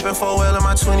Been for well in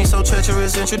my 20s, so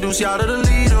treacherous. Introduce y'all to the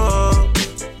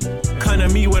leader. Come to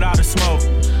me with all the smoke.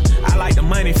 I like the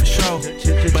money for sure,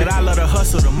 but I love the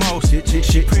hustle the most.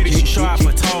 She pretty, she show out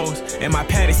for toes. And my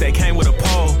panties, they came with a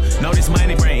pole. Know this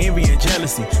money bring envy and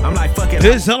jealousy. I'm like, fuck it.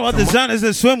 This is all about designers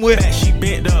that swim with. She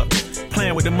bent up,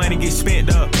 playing with the money, get spent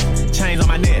up. Chains on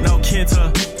my neck, no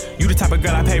Kenta. You the type of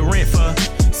girl I pay rent for.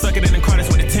 Suck it in the corners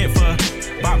with a tent for.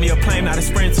 Bought me a plane, not a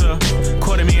sprinter.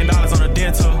 $250,000 on a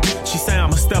dental. She say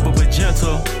I'm a stepper, but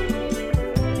gentle.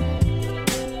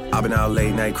 I've been out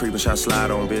late night creeping, shot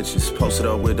slide on bitches. Posted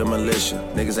up with the militia.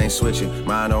 Niggas ain't switching.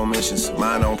 Mine on missions.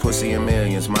 Mine on pussy and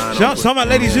millions. Mine shout out to my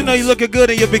ladies, you know you looking good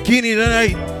in your bikini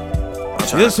tonight.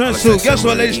 Your swimsuit. Guess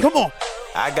what, ladies? Come on.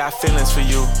 I got feelings for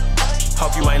you.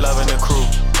 Hope you ain't loving the crew.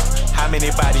 How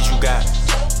many bodies you got?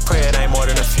 Pray it ain't more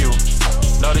than a few.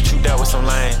 Know that you dealt with some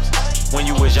lames when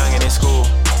you was young and in school.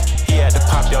 He had to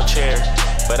pop your chair,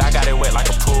 but I got it wet like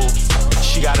a pool.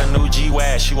 She got a new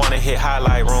G-Wag, she wanna hit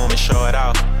highlight room and show it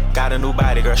out. Got a new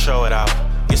body, girl, show it out.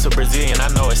 It's a Brazilian, I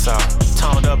know it's all.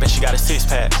 Toned up and she got a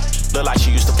six-pack. Look like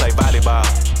she used to play volleyball.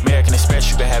 American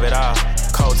Express, you can have it all.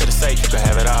 Code to the safe, you can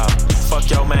have it all. Fuck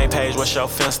your main page, what's your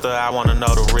Finsta? I wanna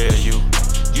know the real you.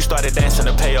 You started dancing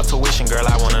to pay your tuition, girl,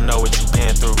 I wanna know what you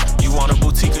been through. You want a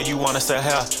boutique or you wanna sell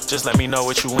hair? Just let me know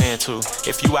what you into.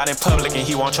 If you out in public and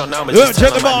he want your number, just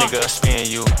tell him my nigga spin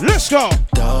you. Let's go.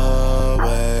 The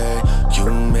way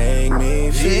you make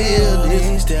me feel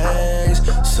these days.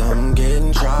 Some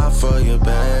getting dry for you,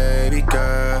 baby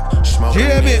girl.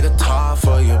 Smoking the tar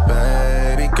for you,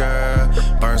 baby girl.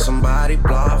 Burn somebody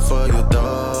block for you,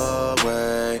 the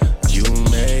way you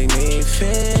make me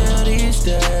feel these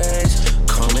days.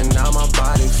 Coming out my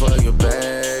body for you,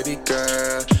 baby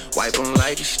girl. Wipe them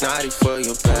like it's snotty for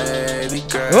you, baby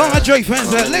girl. All my Drake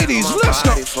fans and ladies, let's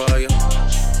go.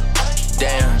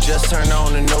 Damn, just turned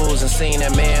on the news and seen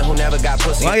that man who never got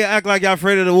pussy. Why you act like y'all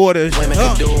afraid of the water? Women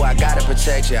can do, I gotta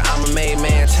protect you. I'm a made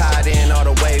man, tied in all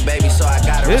the way, baby, so I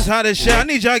gotta. This hot as shit. I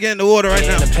need y'all get in the water right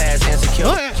now. In the past, insecure.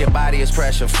 Your body is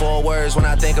pressure. 4 words when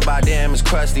I think about them is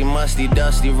crusty, musty,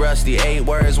 dusty, rusty. 8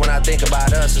 words when I think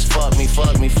about us is fuck me,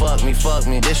 fuck me, fuck me, fuck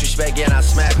me. Disrespect, yeah, I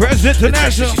smack. Prez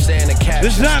International.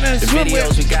 Designer the Swimwear.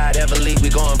 videos we got ever leak, we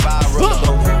going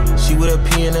viral. She with a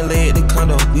P in the leg, the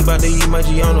condo. We bout to eat my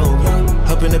Giano.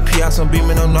 Up in the P, I'm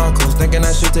beaming on narcos. Thinking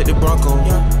I should take the Bronco.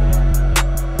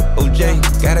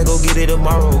 OJ, gotta go get it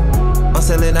tomorrow. I'm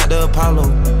selling out the Apollo.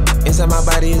 Inside my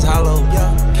body is hollow.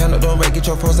 Count up, don't break, get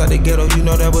your phones out the ghetto. You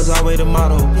know that was always the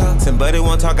motto. Somebody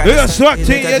won't talk. We got swag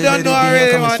team, you don't know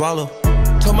already, man.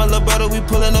 Told my little brother we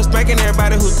pulling up, spanking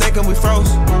everybody who thinking we froze.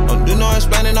 Don't do no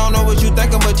explaining, don't know what you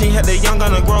thinking, but you had the young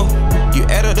gonna grow. You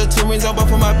added the 2 rings on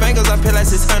both of my fingers, I pay like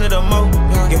 600 or more.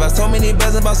 Give out so many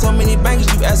bells about so many bangers,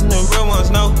 you ask them the real ones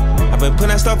know. I been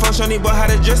putting that stuff on, showing these boy how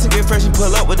to dress and get fresh and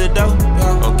pull up with the dough.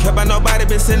 Don't care about nobody,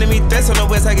 been sending me threats on the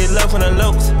west, I get love from the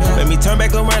lopes. Let me turn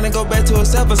back around and go back to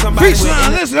herself or somebody.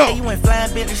 Let's go. Hey, you went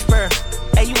flying Bentley Spur.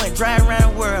 Hey, you went dry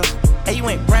around the world. Hey, you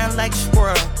went brown like a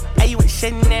squirrel. Hey, you went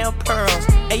Chanel pearls.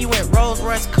 Hey, you went Rolls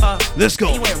Royce car. Let's go.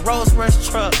 Hey, you went Rolls Royce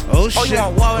truck. Oh shit. You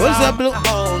want water? What's up, Blue?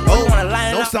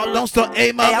 Oh, don't stop.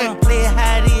 Hey, my man. man. I'm gonna play it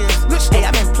how it is. Hey,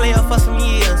 I've been playing for some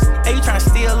years. Hey, you tryna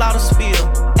steal all the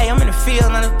spill. Hey, I'm in the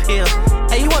field, not a pill.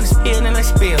 Hey, you want to spill, then let's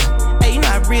spill. Hey, you know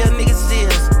how real niggas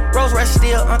is. Rolls Royce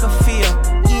still Uncle Phil.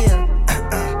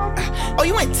 Yeah. Oh,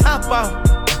 you went top off.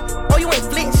 Oh, you went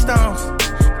Flintstones.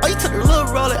 Oh, you took the little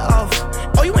roller off.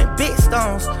 Oh, you went big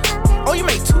stones. Oh, you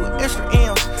made 2 extra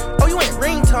M's. Oh, you went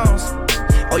ringtones.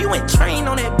 Oh, you went train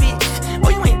on that bitch. Oh,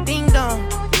 you went ding dong.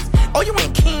 Oh, you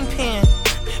went kingpin.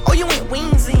 Oh, you went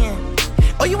wings in.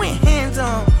 Oh, you went hands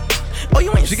on. Oh,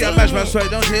 you went. She got match my sweat,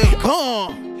 don't you? Come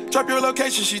on. Drop your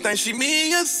location, she thinks she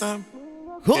me or something.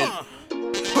 Come on.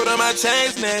 Put on my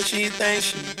chains now, she thinks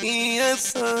she me or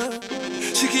something.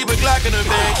 She keep a Glock in her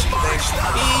bag, she thinks she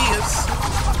me or something.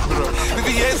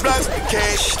 VVS blocks with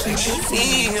cash, she thinks she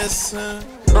me or something.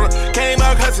 Came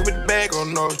out hustling with the bag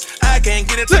on nose. I can't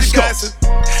get into the gossip.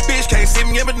 Bitch can't see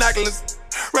me in binoculars.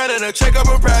 Running a check up,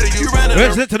 I'm proud of you.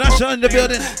 Prez International in the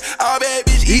building. All bad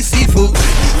bitch eat seafood.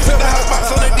 Took the house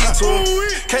box on the detour.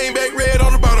 Came back red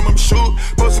on the bottom of my shoe.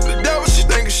 Most of the devil, she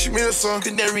thinking she me some.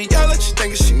 Canary yellow, she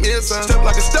thinking she me some. Step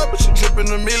like a stepper, she dripping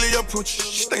a million pooch.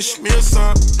 She think she me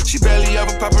some. She barely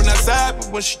ever popping outside,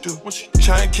 but when she do,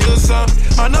 try and kill some.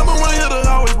 My number 1 hitter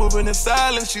always moving in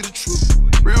silence. She the truth,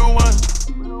 real one.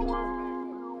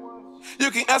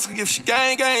 You can ask her if she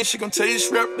gang, she gon' tell you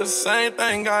she rep the same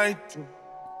thing I do.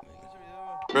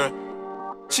 Bruh.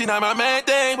 She not my main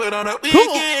thing, but on the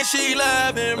weekend she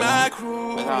loving my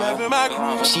crew, loving my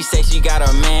crew. She say she got a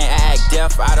man, I act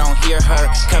deaf, I don't hear her.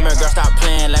 Come here, girl, stop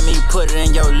playing, let me put it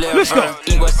in your liver. Let's go.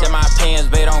 Eat what's in my pants,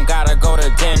 babe, don't gotta go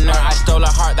to dinner. I stole her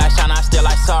heart, that shine, I still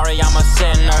like sorry, I'm a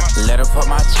sinner. Let her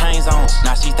put my chains on,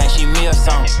 now she think she me or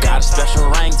something. Got a special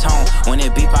ringtone, when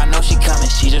it beep, I know she coming.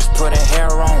 She just put her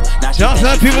hair on, now she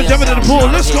think she people jumping in the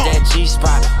pool, let's go. That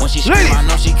G-spot, when she scream, I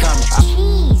know she coming.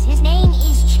 Cheese, his name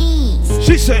is Cheese.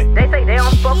 She say. They say they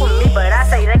don't fuck with me, but I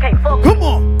say they can't fuck with me. Come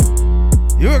on.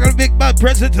 You're gonna big bad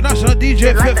Prez International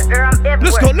DJ Like Fifth.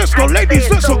 Let's go, I ladies, say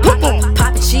it listen, so come on.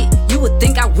 Poppin' shit, you would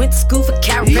think I went to school for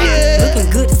caravan. Yeah.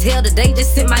 Looking good as hell today,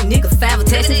 just sent my nigga 5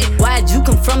 text. Why'd you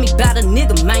come from me about a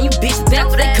nigga, man? You bitches back.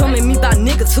 They come at me about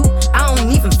niggas too. I don't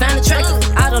even find attractive.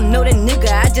 I don't know that nigga,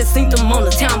 I just seen them on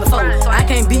the town before. I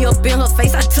can't be up in her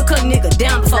face, I took her nigga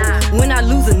down before. When I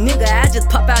lose a nigga, I just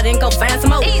pop out and go find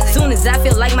some more. Soon as I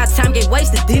feel like my time get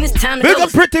wasted, then it's time to Big go.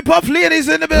 up pretty puff ladies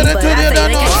in the building. But I say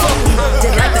they can't fuck with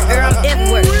me. Just like the air, I'm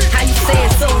everywhere. How you say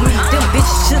it so me? Them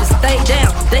bitches should've stayed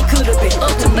down. They could've been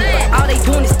up to me, but all they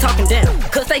doing is talking down.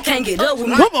 Cause they can't get up with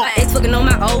me. My ex fucking on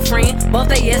my old friend. Both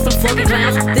they ass some fucking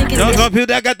clowns. Thinking y'all gonna people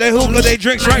that got their hookah, they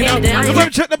drinks right now. Come on,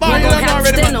 check the bar. You done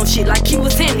already. Stand on shit like he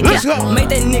was handicapped. Made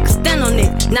that nigga stand on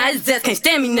it. Now his ass can't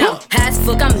stand me now. High as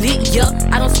fuck, I'm lit, yup.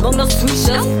 I don't smoke no sweet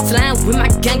shots. Slime with my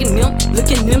gang and them.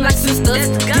 Looking at them like sisters.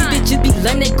 These bitches be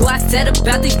lame, they go outside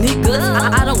about these niggas.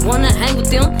 I don't wanna hang with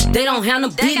them. They don't have no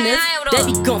business. They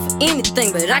be going for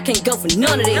anything, but I can't go for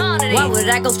none of that. Why would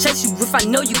I go chase you if I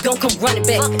know you gon' come running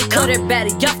back? Cut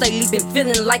everybody off, they been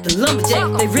feeling like the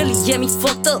lumberjack. They really get me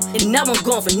fucked up, and now I'm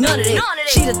going for none of that.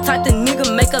 She the type the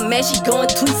nigga make her mad, she going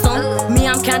tweet on me.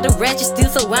 I'm kinda ratchet still,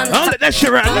 so I'm the let that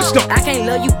shit right, let's go. I can't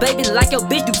love you, baby, like your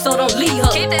bitch do, so don't leave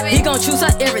her. He gon' choose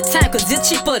her every time, cause it's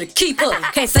cheaper to keep her.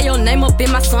 Can't say your name up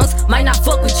in my songs, might not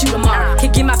fuck with you tomorrow.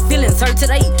 Can't get my feelings hurt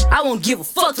today, I won't give a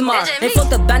fuck tomorrow. Ain't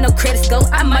fucked up by no credit score,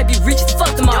 I might be rich as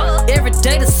fuck tomorrow. Every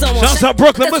day to someone. Shouts out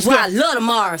Brooklyn, that's why I love the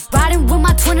Mars. Riding with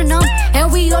my twin and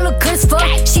and we all look good as fuck.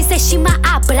 She said she my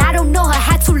eye, but I don't know her,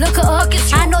 had to look her up.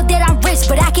 I know that I'm rich,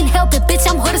 but I can help it, bitch,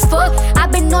 I'm hood as fuck.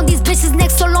 I've been on these bitches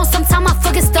next so long, sometimes I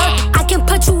fucking stuck. I can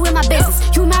put you in my business,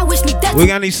 you might wish me dead. We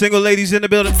got any single ladies in the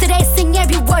building? Today sing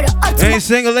every word of up to Ain't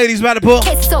single ladies by the pool.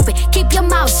 Case open, keep your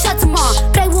mouth shut tomorrow.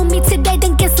 Play with me today,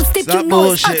 then get some sleep, you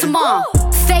know it's up tomorrow.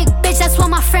 Fake bitch, that's why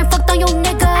my friend fucked on your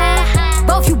nigga.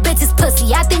 Both you bitches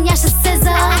pussy, I think y'all should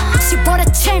scissor. She bought a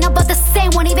chain, but the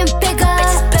same one even bigger.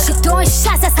 She throwing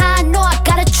shots, that's how I know I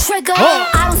got a trigger.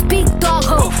 I don't speak dog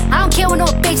ho, I don't care what no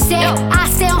bitch say. I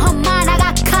stay on her mind, I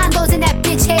got condos in that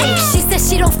bitch head. She said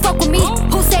she don't fuck with me,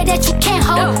 who say that you can't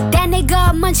hold? That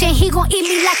nigga munchin', he gon' eat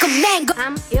me like a mango.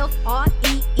 I'm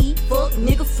F-R-E-E, fuck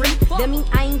nigga free. That mean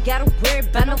I ain't gotta worry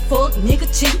about no fuck nigga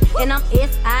cheat. And I'm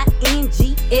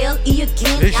S-I-N-G-L-E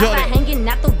again. I'm hanging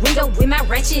out the window with my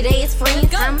ratchet ass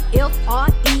friends. I'm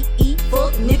F-R-E-E,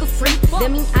 fuck nigga free. That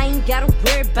mean I ain't gotta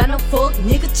worry about no fuck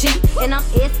nigga cheat. And I'm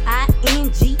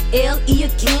S-I-N-G-L-E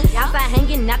again. I'm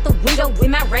hanging out the window with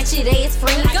my ratchet ass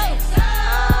friends. Go,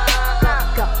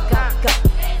 go, go, go.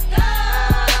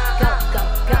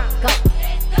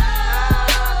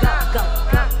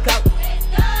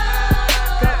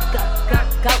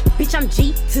 I'm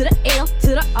G to the L to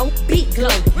the O, big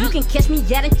glow. You can catch me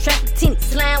out in traffic, tinted,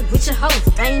 slime with your hoes.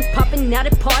 I ain't popping out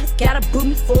at parties, gotta book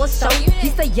me for a show. He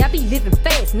say, I be living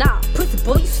fast, nah, pussy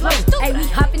boy, you slow. Hey, we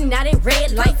hopping out in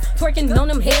red lights, twerking on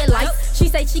them headlights. She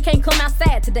say she can't come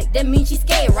outside today, that means she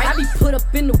scared, right? I be put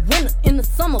up in the winter, in the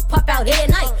summer, pop out at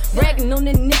night. Bragging on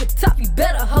that nigga top, you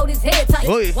better hold his head tight.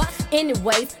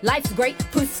 Anyways, life's great,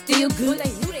 pussy still good.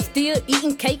 Still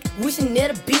eating cake, wishing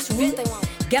that a bitch would.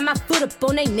 Got my foot up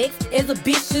on they necks as a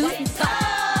bitch should.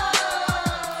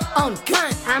 On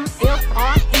gun, I'm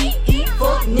F-R-E-E,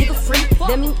 fuck nigga free.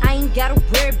 That mean I ain't gotta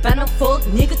worry about no fuck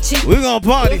nigga cheap. We gon'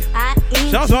 party.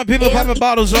 Shout out to my people popping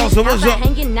bottles also. What's up?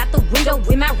 Hanging out the window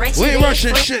with my ratchet. We ain't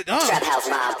rushing shit,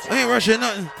 We ain't rushing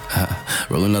nothing.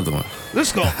 Roll another one.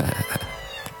 Let's go.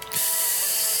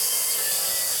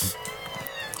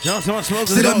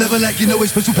 Sit up, never like you know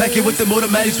it's special packet with the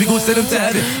automatics. We gon' set them to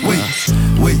heaven. Wait.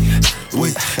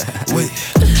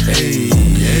 Hey.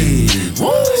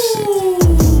 Woo.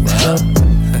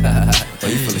 Oh,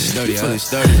 you feeling sturdy, huh?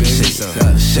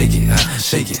 Shake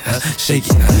it.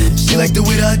 She like the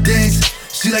way that I dance.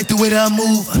 She like the way that I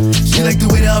move. She like the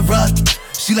way that I rock.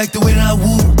 She like the way that I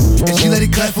woo. And she let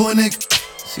it clap for a nigga.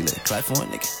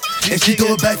 And she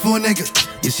throw it back for a nigga.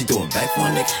 Yeah, she throw it back for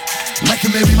a nigga. Micah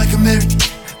Mary.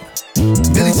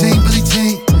 Billie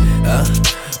Jean.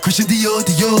 Christian Dior.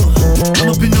 I'm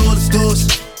up in all the stores.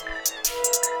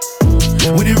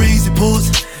 When it rains, it pours.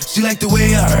 She like the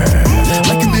way I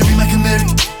like a Mary.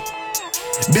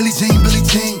 Billie Jean.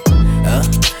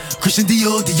 Christian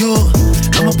Dior.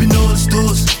 I'm up in all the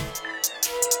stores.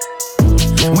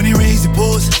 When he raise the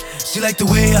balls, she like the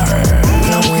way I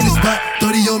when I walk in the spot,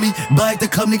 30 on me. Buy at the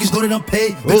club, niggas know that I'm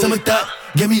paid. Bitch, I'm a thot.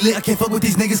 Get me lit, I can't fuck with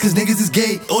these niggas cause niggas is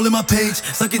gay. All in my page,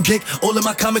 sucking dick. All in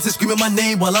my comments and screaming my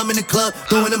name while I'm in the club,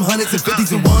 throwing them hundreds and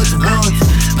fifties and ones.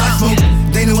 I smoke,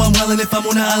 they know I'm wildin'. If I'm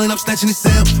on the island, I'm snatching the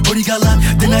cell. Brody got locked,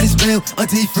 the night is bail.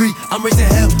 Until he free, I'm raising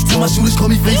hell. Tell my shooters call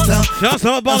me FaceTime. Shout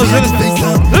out ballers in the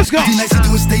FaceTime. Let's go. Nights you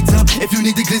doing state time. If you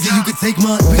need the glizzy, you can take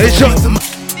mine. Hey, show.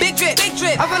 Big drip.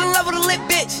 I fell in love with a lit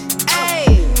bitch.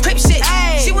 Ayy, crip shit.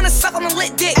 Ay. She wanna suck on a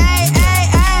lit dick.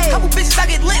 Ay. Couple bitches I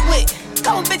get lit with.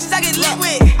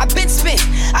 I been spit.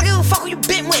 I give a fuck who you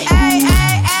been with. Ay.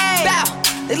 Bow.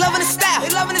 They loving the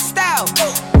style.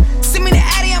 Send me the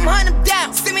Addy, I'm hunting them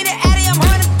down.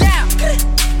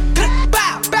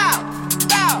 Bow.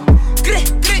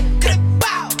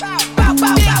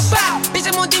 Bitch,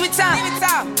 I'm on demon time.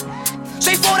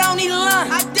 Straightforward, I don't need a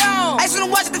line. I don't. I just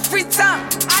wanna watch it the free time.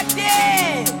 I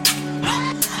did.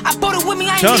 I bought it with me.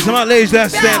 Shout out to my ladies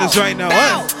that standards right now.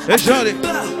 Let's show it.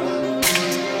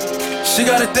 She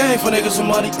got a thing for niggas with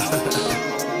money.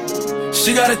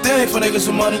 She got a thing for niggas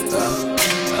with money.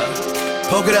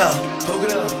 Poke it out.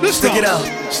 Stick it out.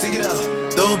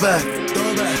 Throw it back.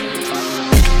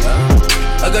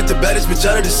 I got the baddest bitch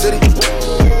out of the city.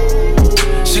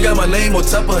 She got my name on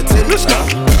top of her titty. Let's go.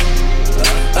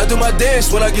 I do my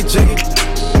dance when I get jiggy.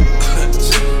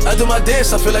 I do my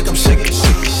dance, I feel like I'm shaking.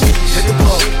 Hit the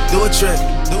ball, do a trick.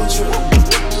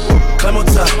 Climb on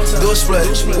top, do a split.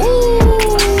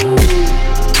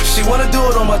 She wanna do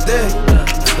it on my day.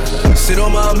 Sit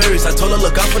on my Marys, I told her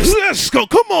look out for this. Let's go,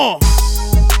 come on.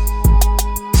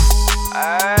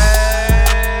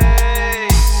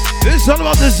 This is all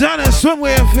about designer and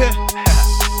swimwear and fit.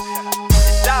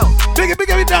 Big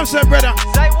it down, sir, brother.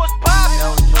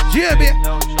 Yeah, baby.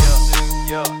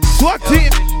 SWAT team.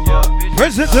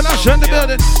 Prez Intl in the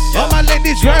building. All my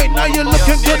ladies right now, you're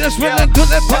looking good. It's feeling good.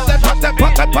 Pop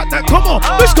that. Come on,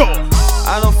 let's go.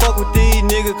 I don't fuck with these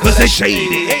niggas cause they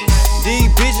shady. Hey.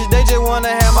 These bitches, they just wanna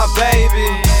have my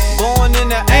baby. Born in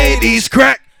the 80s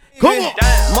crack. Come on.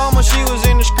 Mama, she was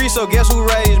in the street, so guess who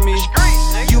raised me?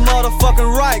 You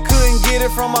motherfucking right, couldn't get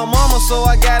it from my mama, so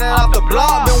I got it off the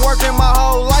block. Been working my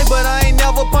whole life, but I ain't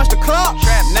never punched a clock.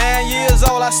 9 years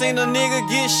old, I seen a nigga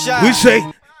get shot. We say,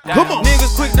 come on.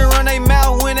 Niggas quick to run they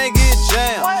mouth when they get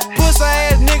jammed. Pussy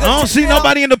ass nigga. I don't see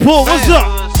nobody in the pool. What's up?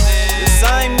 The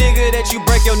same nigga that you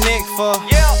break your neck for.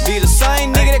 Be the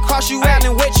same nigga that cross you out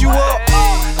and wet you up.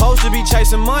 Supposed to be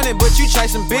chasing money, but you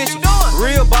chasing bitches.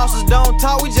 Real bosses don't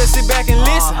talk, we just sit back and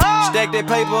listen. Stack that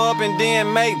paper up and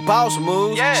then make boss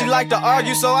moves. She like to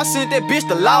argue, so I sent that bitch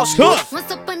to law school.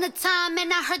 Once upon a time,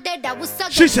 and I heard that was so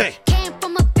good. She say, came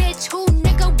from a bitch who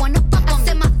nigga wanna fuck on. I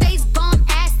said my face bomb,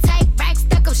 ass tight, rack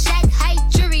stuck up, shack height,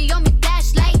 jury on me,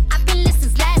 flashlight. I've been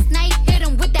listening last night, hit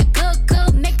him with that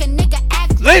good, make a nigga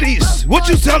act. Ladies, what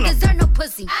you tell them? No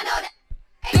pussy. I know that.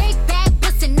 Big bag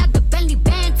pussy, not the belly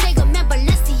band. Take a man,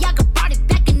 Balenciaga brought it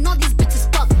back, and all these bitches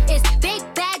fuck. It's big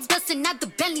bags bustin', not the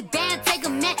belly band. Take a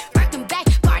man, rockin' back,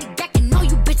 party back, and all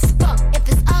you bitches fuck. If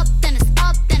it's up, then it's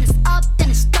up, then it's up, then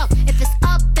it's stuck. If it's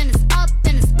up, then it's up,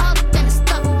 then it's up, then it's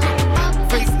stuck.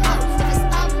 If it's up, then it's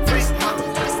up, then it's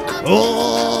up.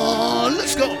 Oh,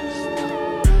 let's go.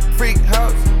 Freak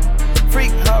house.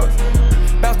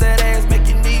 Bounce that ass, make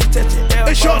your knees touch your elbows.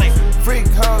 Hey, shorty. Freak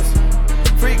house.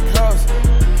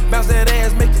 Bounce that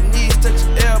ass, make your knees touch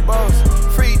your elbows.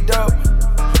 Free dope,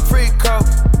 free coke.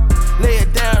 Lay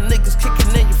it down, niggas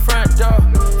kicking in your front door.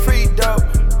 Free dope,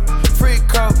 free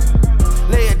coke.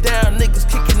 Lay it down, niggas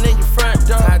kicking in your front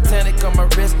door. Titanic on my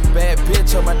wrist, bad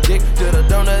bitch on my dick. Did a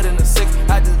donut in the 6.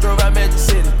 I just drove out Magic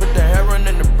City. Put the heroin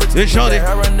in the bricks. Hey, shorty. Put the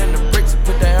heroin in the bricks.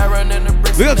 Put the heroin in the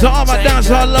bricks. We got to all my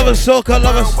dancehall lovers, soca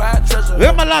lovers. We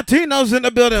got my Latinos in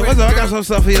the building. What's up? I got some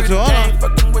stuff for you too. Hold on.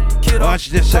 Watch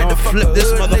this. I'm gonna flip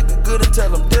this mother.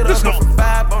 Let's go.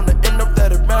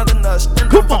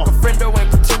 Come on.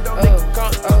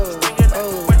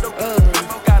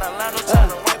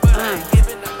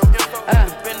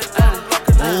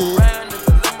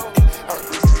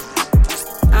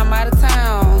 I'm out of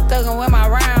town, thugging with my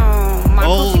round. My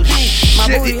oh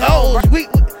shit! Oh,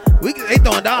 we they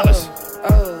throwing dollars.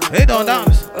 They throwing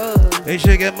dollars. They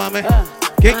should get mommy.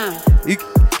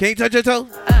 Can't touch your toe.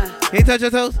 Can't touch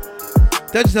your toes.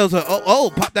 Touch your toes. Oh,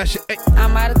 pop that shit. Hey.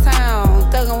 I'm out of town,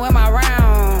 thugging with my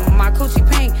round. My coochie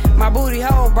pink, my booty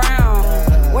hole brown.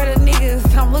 Where the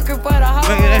niggas? I'm looking for the hoe.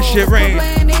 Man, that shit rain.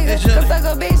 Niggas, cause suck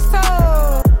a bitch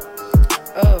toe.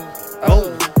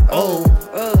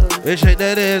 Shake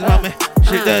that ass, mommy.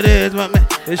 Shake that ass, mommy.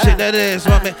 Shake that ass,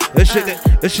 mommy. Shake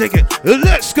it. Shake it.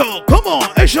 Let's go. Come on.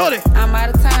 Hey, shorty. I'm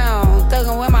out of town,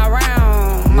 thugging with my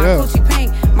round. My Gucci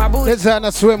pink, my booty. This is not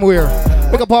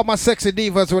swimwear. Pick up all my sexy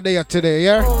divas were there today,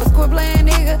 yeah? Quit playing,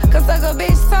 nigga, cause suck a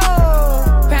bitch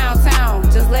soul. Pound town,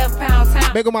 just left pound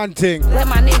town. Big man thing. Let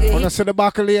my nigga Wanna see the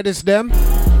buckle ladies, them?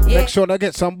 Yeah. Make sure they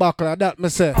get some buckle, that me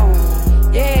say.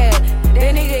 Yeah,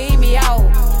 that nigga eat me out.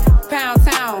 Pound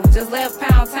town, just left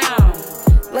pound town.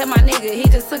 Let my nigga, he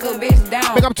just took a bitch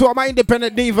down. Pick up to all my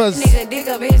independent divas. Nigga dig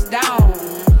a bitch down.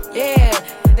 Yeah,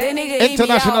 that nigga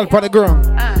International eat me for the ground.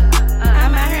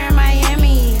 I'm out here in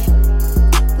Miami,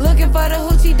 looking for the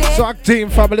hoochie dad. So team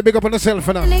family, big up on yourself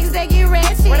for now. Niggas that get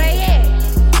ratchet. Where they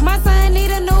at? My son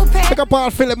need a new pack. Pick up all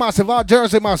Philly massive, all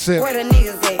Jersey massive. Where the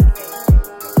niggas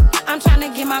at? I'm trying to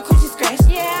get my coochie scratched.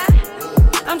 Yeah.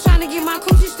 I'm trying to get my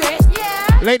coochie stretched.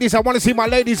 Yeah. Ladies, I want to see my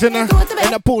ladies in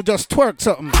the pool just twerk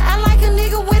something. I like a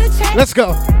nigga with a check. Let's go.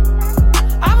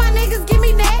 All my niggas give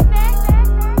me neck.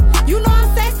 You know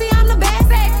I'm sexy, I'm the best.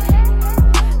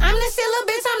 I'm the shit, little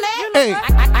bitch, I'm that. Hey.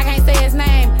 I can't say his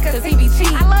name, cause he be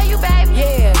cheating. I love you, baby.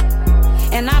 Yeah.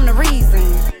 And I'm the reason.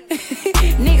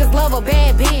 Niggas love a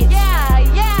bad bitch.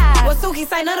 Yeah. What Suki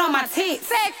say, nut on my tits.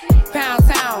 Sexy. Pound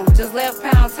town, just left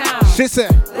pound town. She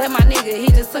said. Let my nigga, he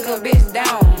just took a bitch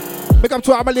down. Pick up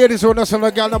to all my ladies who know some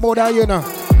girl no more than you know.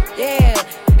 Yeah,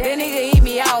 that nigga eat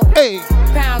me out. Hey.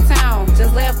 Pound town,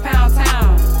 just left pound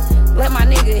town. Let my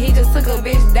nigga, he just took a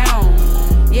bitch down.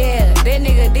 Yeah, that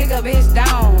nigga dig a bitch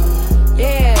down.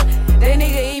 Yeah, that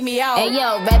nigga eat me out. Hey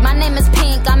yo, babe, my name is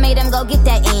Pink. I made him go get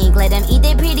that ink. Let him eat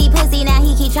that pretty pussy. Now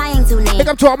he keep trying to link. Pick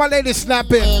up to all my ladies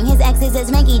snapping. His ex is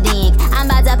his Minky Dink. I'm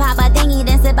about to pop a thingy,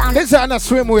 then sip on this is not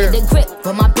swimwear. The grip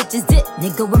for my bitches dip.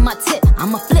 Nigga with my tip.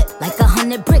 I'ma flip like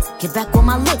 100 bricks. Get back on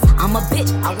my lips. I'm a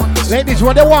bitch. I want this. Ladies,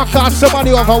 when they walk out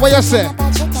somebody over, what you say?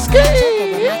 Ski.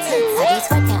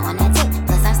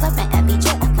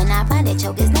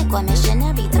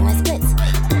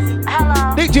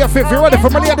 DJ 50, ready for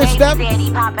my ladies, them?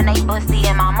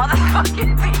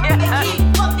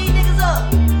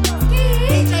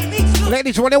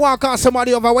 Ladies, when they walk out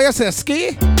somebody over, what you say?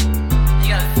 Ski?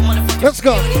 Let's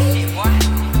go.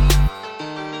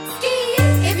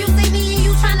 If you see me and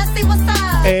you tryna see what's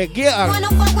up. Hey, girl. Wanna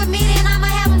fuck with me, then I'ma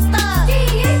have him stuck.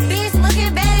 Bitch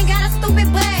looking bad and got a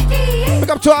stupid butt. Pick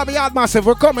up to all the yard massive,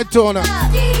 we're coming to her.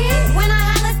 When I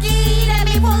holla ski, that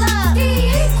me pull up.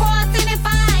 Cars sitting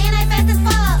fine and they fast as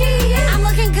fuck. I'm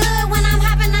looking good when I'm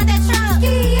hopping out that truck.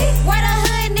 Where the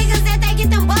hood niggas that they get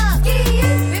them bucks.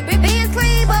 Biz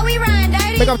clean, but we run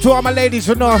dirty. Pick up to all my ladies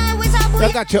who know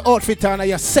you got your outfit on and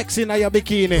you're sexy in your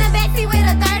bikini.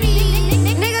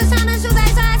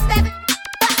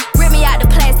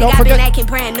 Don't forget, acting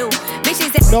brand new.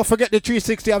 Don't forget the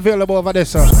 360 available over there,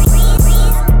 sir.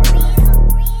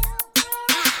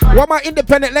 What my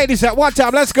independent ladies at one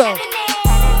time? Let's go.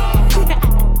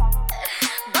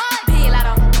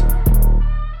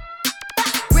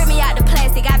 Rip me out the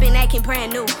plastic, I've been acting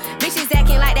brand new. Bitches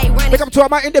acting like they running. Pick up to all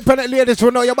my independent ladies who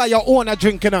know you buy your own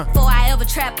drinking. Before I ever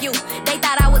trap you, they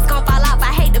thought I was gonna fall off.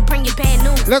 I hate to bring you bad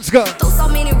news. Let's go. Through so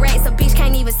many racks, a bitch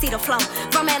can't even see the flow.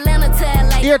 From Atlanta to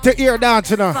LA. Ear to ear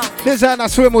dancing. This is not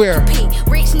swimwear.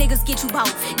 Rich niggas get you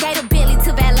both. Gate a Bentley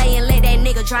to valet and let that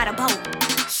nigga dry the boat.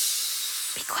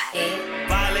 Be quiet.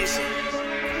 Violation.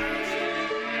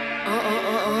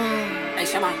 Hey,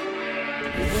 Shama.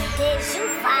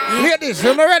 Ladies,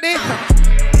 you ready?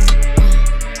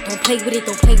 Don't play with it,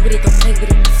 don't play with it, don't play with it.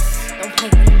 Don't play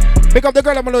with it. Pick up the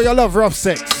girl, I'm gonna know you love rough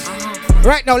sex.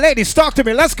 Right now, ladies, talk to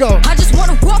me, let's go. I just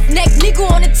want a rough neck nigga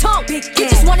on the tongue. You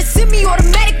just wanna send me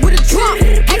automatic with a drum.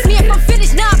 Ask me if I'm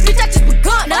finished, nah, bitch, I just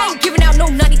begun. I ain't giving out no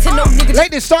nutty to no nigga.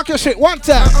 Ladies, talk your shit one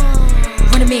time.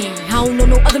 Run a man, I don't know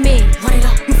no other man. Run it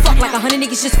up. You fuck like 100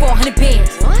 niggas just for 100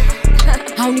 bands. What?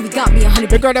 I don't even got me 100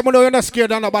 bands. The girl, I'm gonna know you're not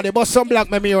scared of nobody, but some black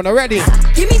men, you're not ready.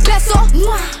 Give me peso,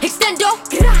 extendo.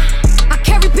 I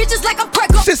carry bitches like I'm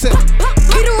Prego.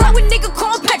 Beat around with nigga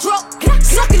called Petro.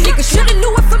 Suck a nigga, shoulda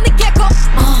knew it from the get-go.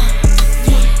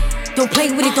 Don't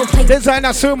play with it, don't play with it. Designer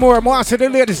swimwear, more see the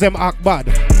ladies them act bad.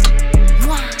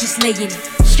 Just laying it.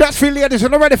 Stress-free ladies, you're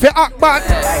not ready for act bad.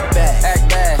 Act bad, act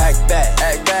bad, act bad,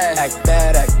 act bad, act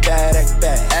bad, act bad, act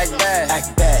bad, act bad,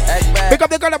 act bad, act bad. Pick up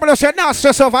the girl, I'm gonna say, not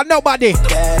stress over nobody.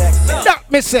 That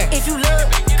me say. If you look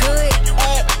good,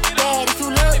 act bad. If you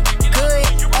look good,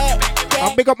 act bad.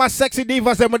 I'll pick up my sexy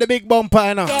divas them with the big bumper,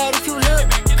 you know. If you look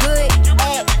good,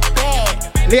 act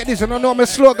bad. Ladies, you don't know my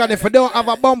slogan. If you don't have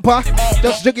a bumper,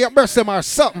 just jiggle your breast or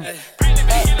something.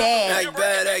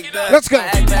 Bad. Let's go.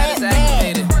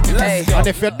 And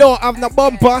if you don't have no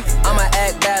bumper, I'ma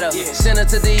act batter. Send her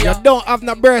to the You don't have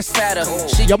no breast.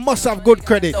 You must have good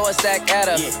credit. Throw a sack at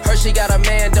her. Her she got a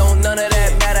man, don't none of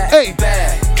that matter. Hey.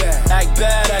 Act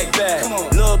bad. Come on,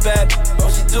 little bad. All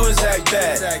she do is act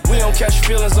bad. We don't catch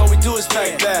feelings, all we do is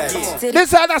pack bad. This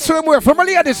is that swimwear from a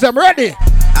ladies. I'm ready.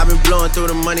 I've been blowing through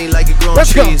the money like it growing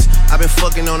Let's trees. I've been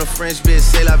fucking on a French bitch,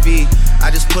 c'est la vie.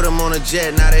 I just put them on a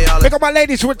jet, now they all pick up my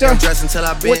ladies with your dress until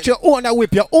I bend. With your owner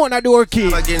whip, your owner door key.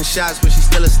 By getting shots, but she's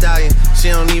still a stallion. She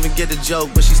don't even get the joke,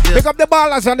 but she still. Pick up the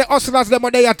ballers and the hustlers, them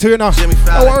are there too, you know. Jimmy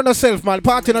I want yourself, man.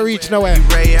 Party no reach nowhere.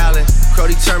 Ray Allen,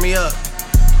 Crody turn me up.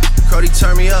 Crody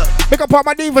turn me up. Pick up all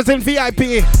my divas in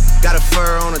VIP. Got a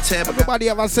fur on a Tampa. Everybody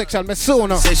have a section, me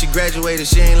soon. Said she graduated,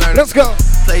 she ain't learning. Let's go.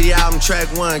 Play the album track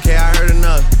 1, K, I heard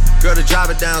enough. Girl to drive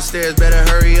it downstairs, better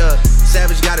hurry up.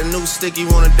 Savage got a new stick, you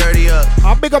wanna dirty up.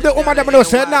 I'll pick up the woman that know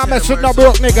said, nah, mess with no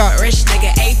broke nigga. Rich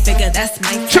nigga, 8-figure, that's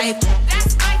my type.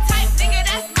 That's my type, nigga,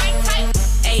 that's my type.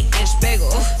 8-inch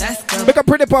bagel, that's good. Make a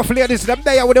pretty puff ladies, them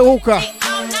there with the hookah.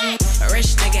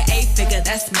 Rich nigga, 8-figure,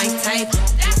 that's my type.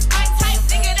 That's my type,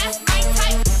 nigga, that's my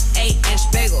type.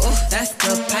 8-inch bagel, that's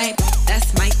the pipe.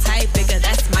 That's my type, nigga,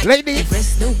 that's my lady.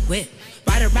 Wrist, new whip,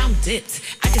 right around dipped.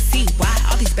 I can see why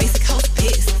all these basic hoes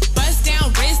pissed. Bust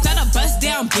down wrist, not a bust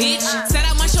down bitch. Said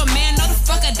I want your man, no the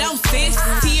fuck I don't fist.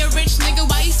 See a rich nigga,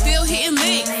 why you still hitting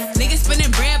licks? Nigga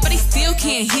spinning bread, but he still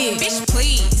can't hit. Bitch,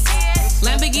 please.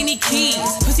 Lamborghini keys,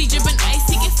 pussy dripping ice,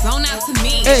 he get flown out to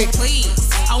me. Hey. Please.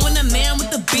 I want a man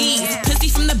with the bees. Pussy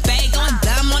from the bag on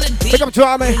dumb on a dick. Pick up to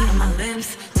all me.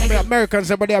 The Americans,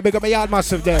 everybody, big up my yard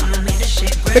massive them.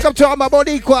 Pick up to all my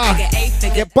body equal.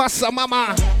 You pasa,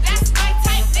 mama. That's my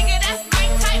type, nigga, that's my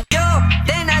type. Yo,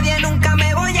 de nadie nunca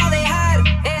me voy a dejar.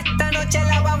 Esta noche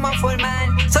la vamos a formar.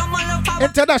 Somos los favoritos.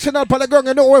 International Polygon,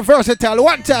 you know we're versatile.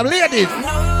 One time, ladies.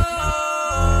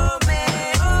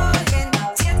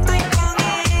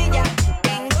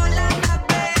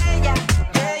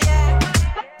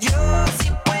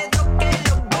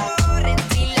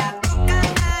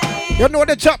 You know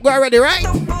the chop go already, right?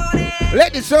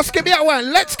 Ladies, just give me a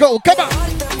one. Let's go. Come on.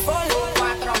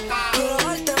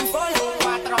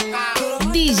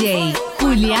 DJ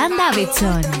Julian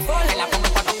Davidson.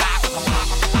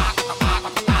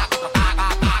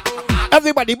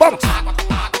 Everybody bounce.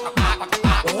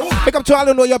 Pick up to all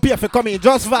who know you're here for coming.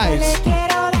 Just vibes.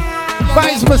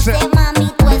 Vibes, listen.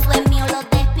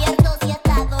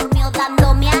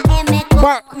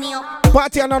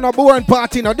 Party and on a boring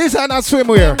party now. This is not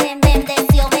swimwear.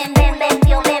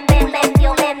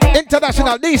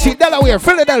 International DC, Delaware,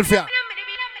 Philadelphia.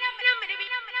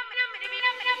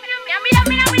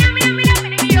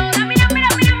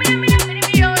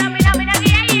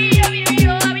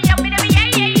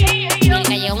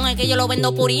 Yo lo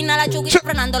vendo purina, la chuki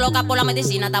frenando loca por la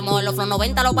medicina. Estamos en los flow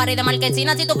 90, los paris de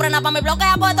Marquesina. Si tú frenas pa' mi bloque,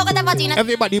 apuesto que te fascina.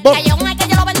 Everybody bounce. Que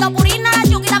yo lo vendo purina, la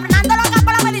chuki está frenando loca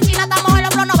por la medicina. Estamos en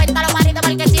los flow 90, los paris de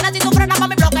Marquesina. Si tú frenas pa'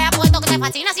 mi bloque, apuesto que te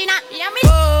fascina, sina. Y a mí.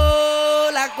 Oh,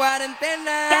 la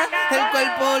cuarentena, el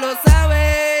cuerpo lo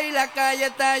sabe y la calle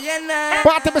está llena.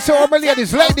 Party me so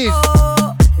ladies, ladies.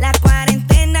 La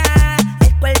cuarentena,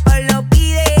 el cuerpo lo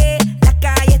pide, la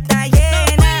calle está llena.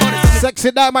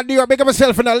 Sexy diamond dear, big up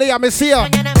myself in the lay, I'm see ya.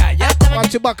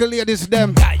 Watch your back, ladies,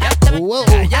 them. Whoa.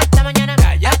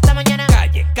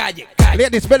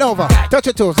 Ladies, bend over. Touch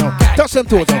your toes now. Touch them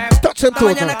toes now. Touch them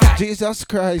toes now. Jesus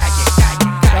Christ.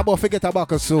 I'm about to forget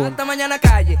tobacco soon. Hasta mañana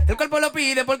calle, el cuerpo lo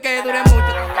pide porque dure mucho.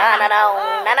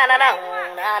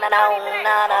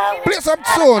 Play some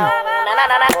tune.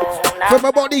 From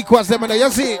my body equals them, and you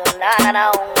see.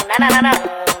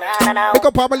 Pick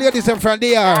up all my ladies in front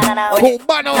there.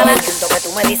 Cubano.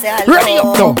 Ready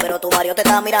up now. Pero tu Mario te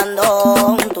está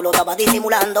mirando, tú lo estabas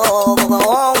disimulando.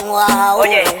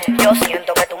 Oye, yo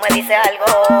siento que tú me dices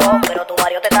algo, pero tu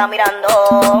Mario te está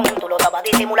mirando, tú lo estabas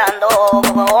disimulando.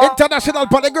 International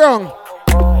Polygon.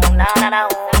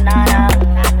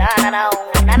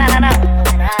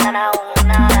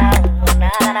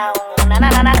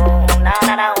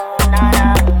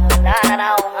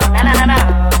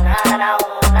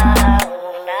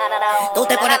 Tú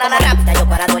te pones como rápida, yo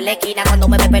parado en la esquina. Cuando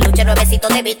me ve peluche, nuevecito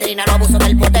de vitrina. No abuso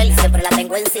del poder y siempre la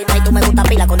tengo encima. Y tú me gusta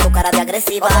pila con tu cara de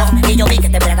agresiva. Y yo vi que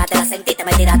te bregaste, la sentiste,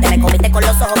 me tiraste, me comiste con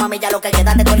los ojos. Mami, ya lo que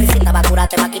queda de tu risita va a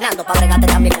curarte maquinando. Pa' bregarte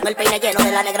también con el peine lleno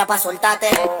de la negra pa' soltarte.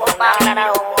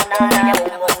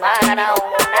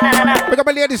 Pick up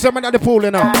my ladies, I'm at the pool,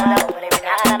 you know.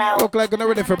 Look like I'm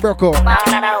ready for Broco.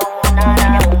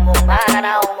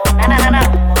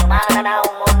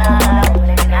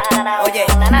 Oye,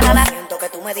 yo siento que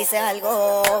tú me dices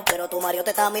algo, pero tu Mario te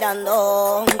está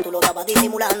mirando, tú lo estabas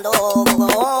disimulando.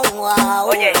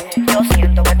 Oye, yo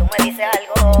siento que tú me dices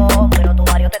algo, pero tu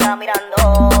Mario te está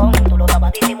mirando, tú lo estabas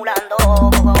disimulando.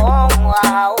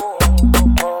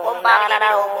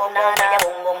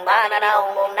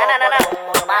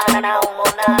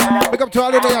 Big up to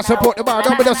all of you support the bar.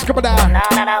 Don't be just coming down.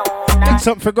 Get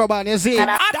something for grub on, you see.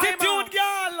 Attitude,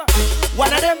 girl.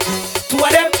 One of them, two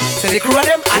of them, say the crew of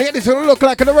them. Ladies who look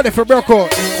like they're ready for breakout.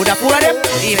 With a four of them,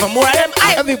 even more of them.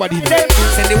 Everybody them.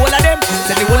 Send the whole of them,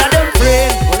 send the whole of them,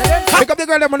 friend. Pick up the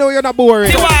girl, them know you're not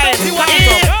boring. So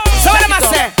what am I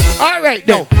say? Alright,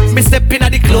 then. Me step in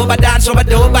at the club, I dance over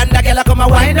the dope, and the girl come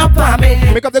and wind up on me.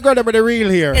 Pick up the girl, them with the real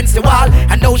here. Against the wall,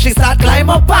 and now she start climb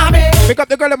up on me. Pick up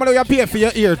the girl, them know you pay for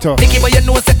your ear too. Nicky, but you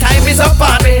know the time is up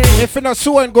on me. If you're not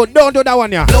sewing good, don't do that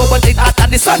one, yeah. No, but it's hot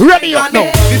and the sun. Ready up now.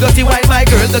 The dirty wine, my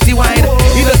girl, dirty wine.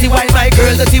 The dirty wine, my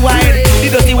girl, dirty wine. The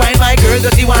dirty wine, my girl,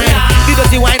 dirty wine. The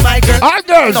dirty wine, my girl. All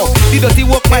girls. No, the dirty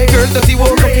walk, my girl, dirty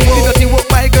walk. The dirty walk,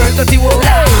 my girl, dirty walk.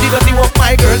 The dirty walk,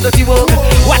 my girl, dirty walk.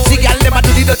 Watch the girl, them a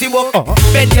do the dirty walk.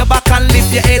 Bend your back and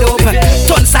lift your head up.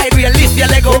 Turn side where you lift your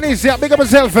leg up. Easy, big up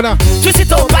yourself now. Twist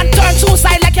it up and turn two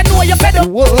side like you know you're fed up.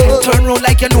 Turn round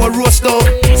like you know a roast dog.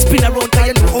 Spin around cause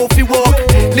you know how to walk.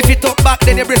 Lift it up back,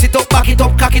 then you brace it up, back it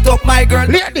up, cock it up, my girl.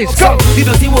 Ladies, go. The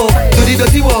dirty walk, do the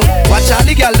dirty walk. Watch all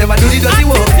the girl, them a do the dirty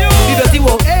walk. The dirty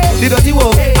walk, the dirty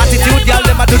walk. Attitude girl,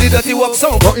 them a do the dirty walk.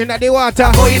 So go in the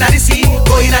water, go in the sea,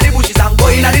 go in the bushes and go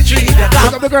in the tree.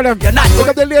 Look up the girl, them. Look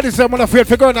up the ladies, them on afraid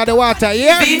for going in the water,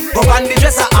 yeah? Go on the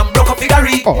dresser and broke up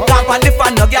figurine. Camp on the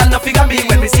fan, no girl, no figure me.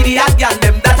 When we see the hot girl,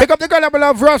 them that. Pick up the girl, them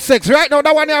love rough sex. Right now,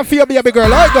 that one here for your baby girl.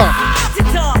 How you go?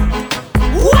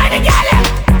 Why the girl, them?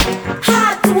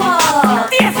 Hot walk.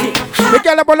 The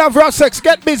girl, them love rough sex.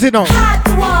 Get busy now. Hot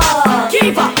walk.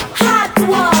 Give her. Hot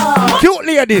walk. Cute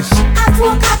ladies. Hot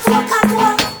walk, hot walk, hot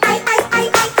walk.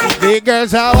 The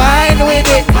girls are wine with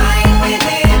it.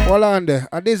 Hold on there.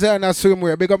 A designer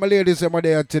swimwear. Big up my ladies them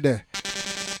there today.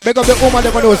 Big up the woman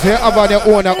them knows they have on their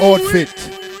own outfit.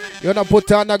 You don't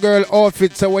put on a girl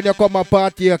outfit so when you come a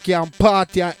party you can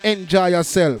party and enjoy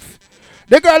yourself.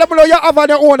 The girl them know you have on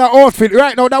their own outfit.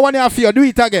 Right now that one you feel. Do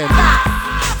it again.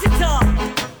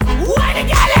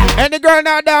 Any girl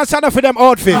now dance enough for them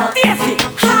outfit.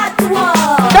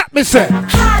 That me say.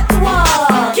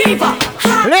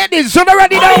 Ladies, so they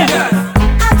ready now?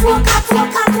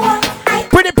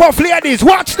 Pretty puff ladies,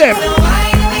 watch them.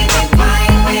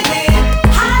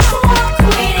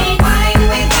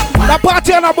 The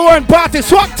party on a boring party,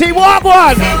 swag team, walk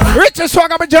one. Richest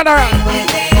swag of a general.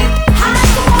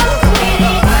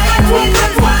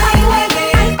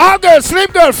 All girls,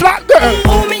 slim girl, flat girl.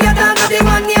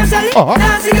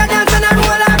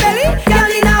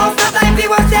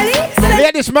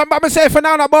 Ladies, remember me say for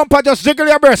now on a bumper, just jiggle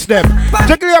your breast them.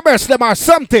 Jiggle your breast them or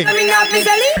something.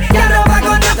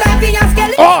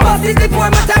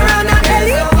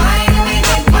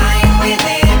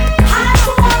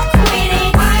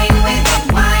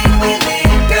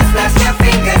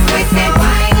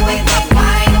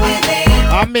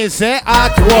 I may say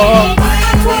at work.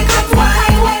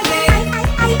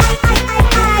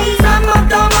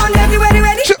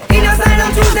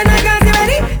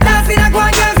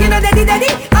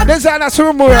 This is a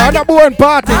swimwear on a born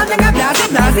party.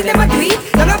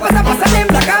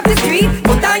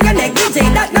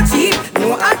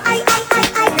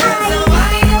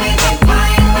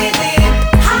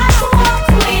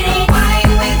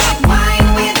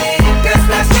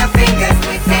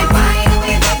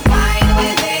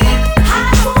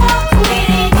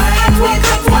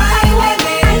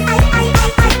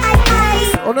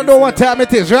 I don't know what time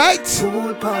it is, right?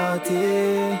 Pool party.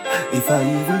 If I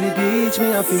even the beach,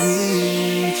 me have to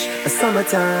reach a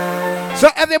summertime. So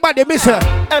everybody miss her.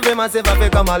 Every man say if I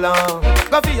come along,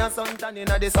 go for your suntan in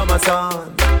the summer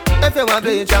sun. If you want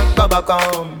bleach, go back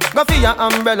home. Go for your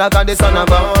umbrella 'cause the sun a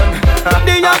burn.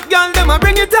 The young girl them a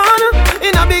bring it on.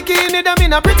 In a bikini them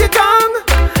in a pretty tongue.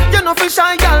 You know for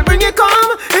shy girl bring it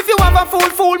come. If you have a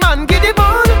fool man get it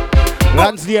on.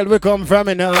 Lansdale we come from,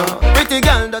 you know. Pretty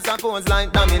girl does a pose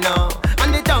like them, you know.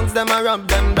 And the tongues them a rub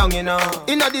them down, you know.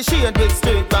 Inna the shade with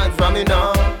straight vibes from, you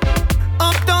know.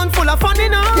 Uptown full of fun, you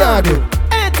know. Garden.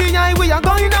 ATI we are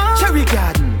going, you know. Cherry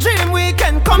Garden. Dream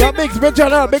Weekend coming. Yeah, big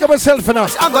general, big up yourself now.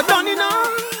 I got done, you know.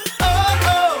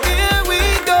 Oh, here we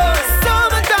go.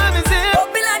 Summertime is here.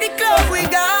 Up in the club we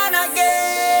gone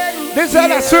again. This is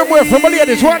a swimwear from the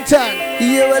ladies one time.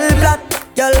 You will black.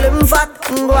 Girl, them fat,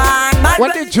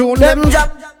 what did you them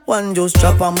drop? One just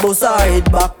drop and bust her head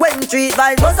back. When street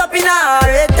vibes bust up in her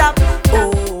head top.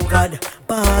 Oh God,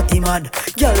 party mad.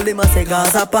 Girl, them a say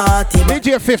Gaza party mad.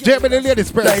 DJ 5th, Jamie the ladies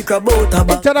press. Like a boat a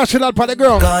back. International for the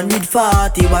girl. Gone with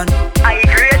 41. I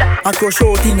grade I crush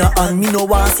out in a hand. Me no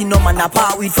want see no man a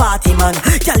part with 40 man.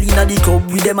 Girl inna the club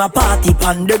with them a party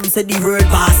pan. Them say the world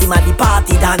pass him a the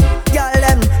party done. Girl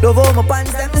them love how my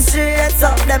pants them straight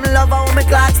up. Them love how my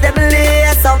clocks them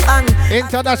lace up and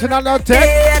international love tech.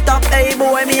 Straight up, hey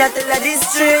boy, me a tell you this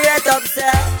straight up,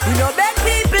 sir. We no beg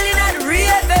people inna the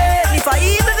raving. If I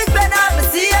even be spend all my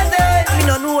saving, me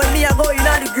no know when me a go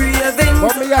inna the graving.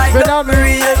 But me a spend all my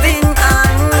raving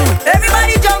and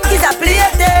everybody junkies a play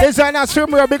there. This is a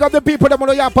Swimwear, big up the people that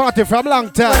wanna your party from long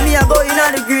time. When me a go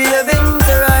inna the graving,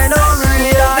 so right now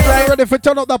me raving. Ready for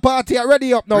turn up the party?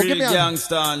 Ready up now? Real give me a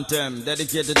gangsta anthem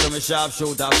dedicated to my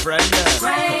sharpshooter friend.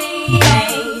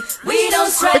 We don't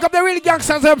stray. Pick up the real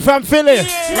gangsters from Philly.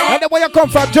 Yeah. And then where you come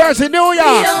from, Jersey, New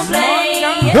York.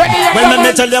 When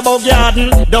me tell you about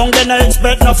garden, don't get no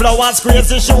expect no flowers.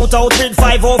 Crazy shootout with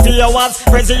 5 hours.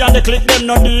 Crazy and the click them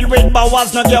no deal with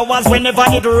bowers, no girls. Whenever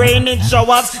it rain it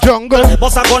showers. Jungle,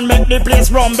 bust a gun make the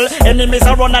place rumble. Enemies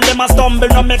a run and them a stumble.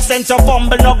 No make sense you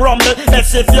fumble, no grumble.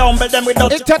 Let's if you humble them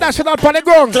without international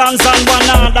panic-ground. Clans and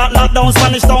banana, lock down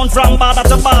Spanish town from border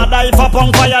to border. If a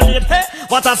punk violate, hey,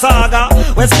 what a saga.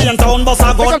 West Spain town bust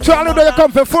a gun. I'm trying to know you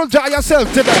come for full jar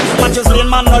yourself today. Matches lane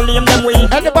man no lame them way.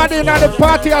 Anybody in the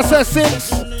party I say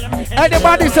 6.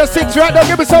 Anybody say 6 right now,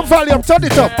 give me some volume, turn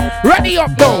it up. Ready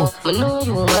up now.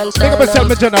 Pick up yourself,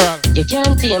 my general. You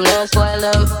can't team, not spoil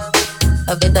them.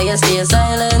 I better you stay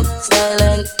silent,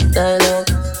 silent, silent.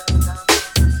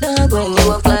 Dog when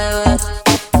you apply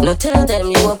with, no tell them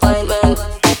you appointment.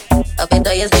 I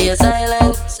better you stay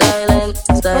silent, silent,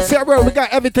 silent. I say, bro, we got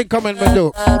everything coming, we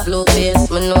do. Blue face,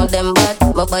 me know them bad.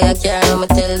 Me buy a car, me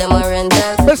tell them I rent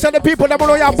that. Listen, the people that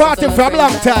know your party from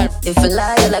long time. If you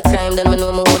lie, you like crime, then me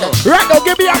know me woulda. Right now,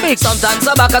 give me a mix. Sometimes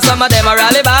I back, some of them are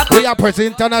rally back. We are Prez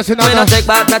International. We don't take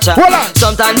back no chat.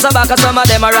 Sometimes I back, some of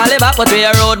them are rally back. But we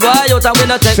a road boy, out and we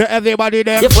not take. So everybody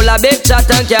there. You full of big chat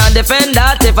and can't defend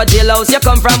that. If a jailhouse you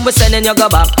come from, we sending you go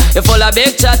back. You full of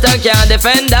big chat and can't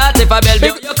defend that. If a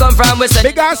Bellevue you come from, we send.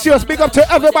 Big ass yours, big up to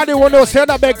everybody who knows you're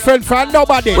not big friend for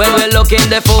nobody. When we look in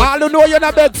the food, all who know you're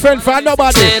not big friend for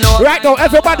nobody. No. Right now,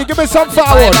 everybody give me some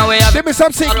forward. Give me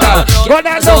some signal. Go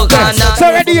down low. So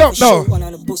ready up now.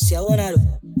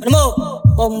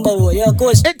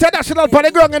 International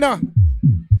party ground, you know.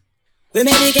 We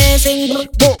medicating.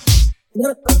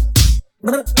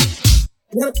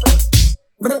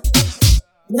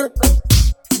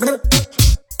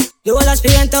 You wanna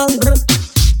spend on.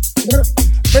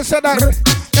 They said that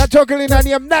you're juggling on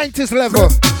your 90s level.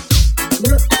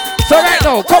 So right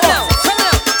now, come on.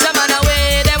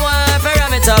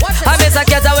 I miss a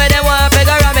cat away, they want to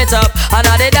figure it up. And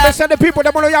I did that. Listen, the people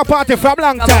that want to your party from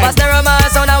long time. I'm a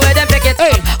romance on the way they pick it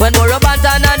up. When more up and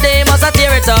they must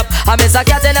tear it up. I miss a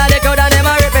cat in the crowd and they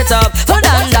rip it up. So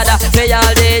dan dada, me all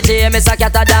DJ, miss a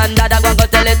cat a dan dada. Go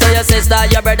tell it to your sister,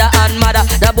 your brother and mother.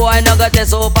 The boy no got a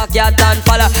super cat and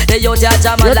follow. The youth ya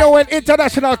jam. You know when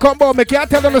international combo, me can't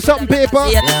tell them something, people.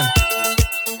 Yeah.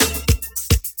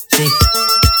 See.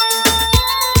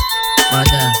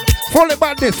 Mother. Fully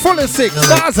badness, fully sick.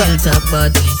 Gaza.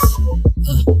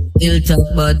 Ill talk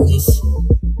badness.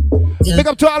 Big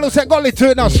up to all who say gully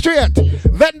to it now, straight.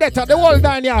 Vendetta, the whole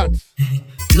 9 yards.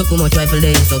 Look how much rifle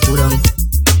there is so cool down.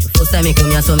 First time I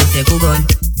come here, so me say cool gun.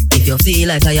 If you feel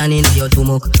like I am in your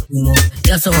tumok.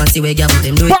 Just someone see where you put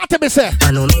them do it. Party me say.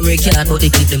 I know memory card, but they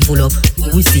keep them full up.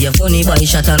 We see a funny boy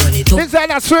shot and run it up. This is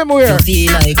a swimwear. If you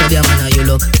feel like a man and you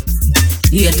look.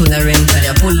 You to the ring, and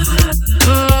you pull.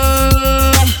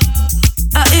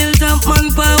 A ill-top man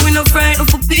power, we no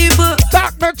frightened for people.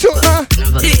 Talk the truth, huh?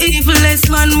 The evilest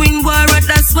man win war,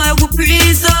 that's why we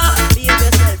praise her.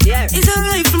 It's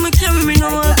alright for me carry me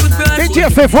no one with broad. DJ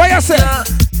Fifth, what you say?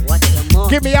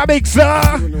 Give me a big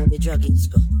sir.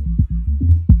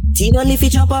 Teen only fi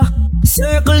chopper.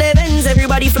 Circle events,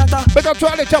 everybody flatter. But I'm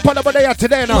trying to chop on the day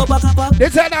today now.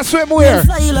 This ain't a swimwear.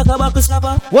 Fly like a buckle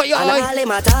snapper. What you like? All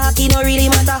them attack, it no really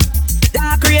matter.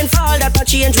 Dark rain fall, that a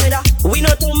change weather. We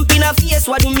no thump in a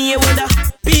face, what do me weather?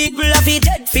 People have it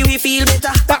dead, feel we feel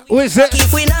better. Who is it?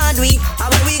 If we not do it, how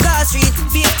will we go street?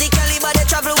 50 caliber, they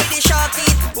travel with the short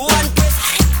teeth. One press,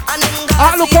 and then go.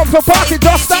 All who come for party,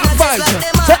 just that vibes.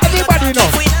 So everybody know.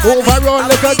 Move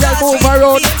around, look at girl, move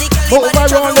around. Move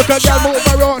around, look at girl, move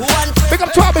around. Pick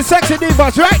up 12 sexy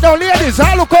divas right now, ladies.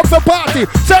 All who come for party.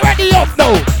 So ready up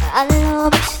now. I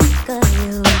love the sick of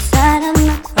you inside of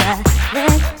my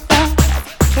private.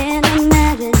 Can't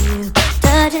imagine you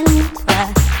touching me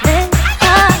private.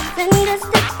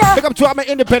 Pick up 12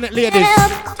 independent ladies.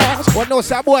 What no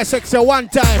some boy sexy one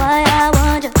time. Why I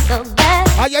want you so bad.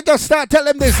 And you just start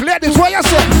telling this ladies what you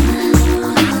say.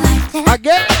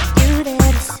 Again. You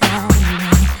decide me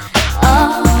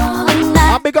all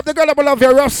night. I pick up the girl girl will love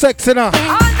your rough sex, you know.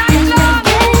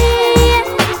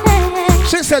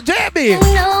 She said, JB.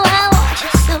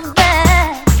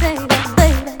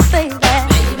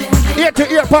 Ear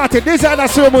to ear party, designer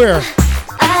swimwear.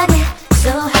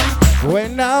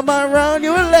 When I'm around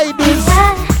you ladies,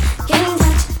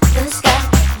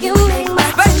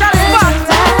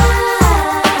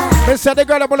 they said the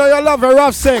girl below you love a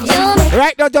rough sex.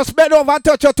 Right now just bend over and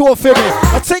touch your toe for me.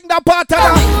 Let's sing that part of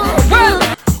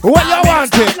that. What you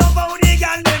want it?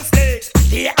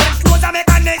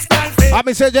 I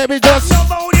me say JB just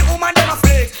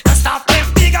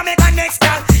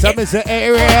so me say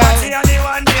Ariel.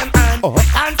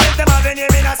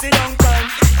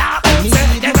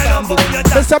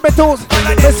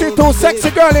 They see two sexy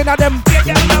girl in them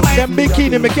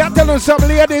bikini. Me can't tell you some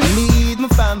ladies. Lead my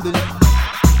family.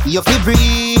 You feel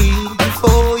breathe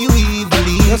before you even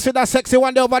leave. You see that sexy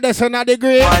one there over there, so now the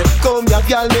green. Come here,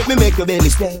 girl, make me make your belly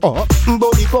stay.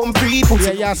 Body come free, put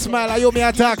yeah, yeah, smile, are you me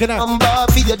attacking now? I'm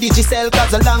bad for your digital,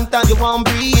 cause a long time you won't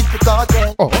breathe. Because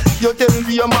you tell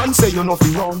me a man say you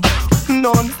nothing wrong.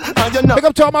 None, and you're not. Big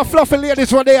up to all my fluffy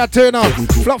ladies when they are turn up.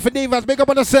 Fluffy divas, big up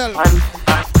on yourself.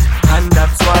 And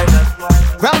that's why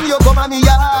Ram you come on me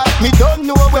yard. Me don't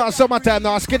know where. No, summertime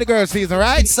now, skinny girl season,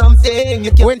 right? It's something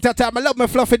you can. Winter time, I love my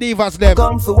fluffy divas them.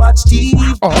 Come for watch TV.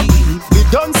 Me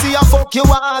don't see a fuck you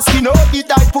asking no the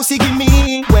type pussy give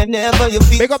me whenever you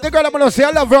feel. Big up the girl I'm gonna say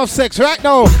I love rough sex right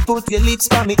now. Put your lips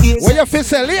on me ears. Where you feel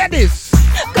say ladies?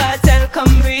 Cartel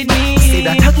come breed me. See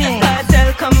that again.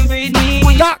 Cartel come breed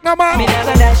me. Dark no man. Me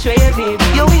never dash away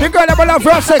baby. The girl I'm gonna love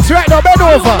rough sex right now, bend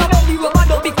over.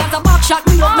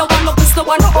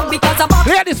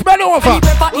 Ladies, bend over.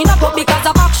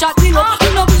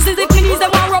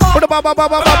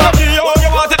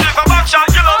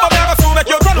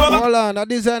 Hold on, a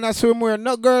designer swimwear.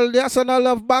 No girl, there's no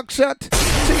love back shot.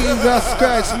 Jesus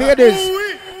Christ, ladies.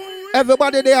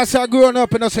 Everybody there is grown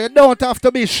up and say don't have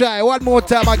to be shy. One more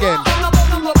time again.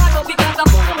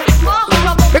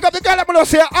 Because the girl I'm gonna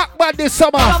say act bad this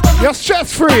summer. You're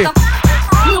stress free.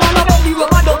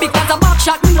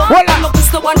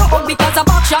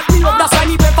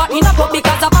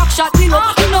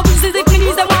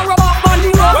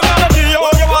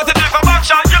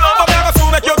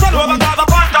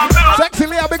 Sexy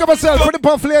Leah, big up yourself. Put the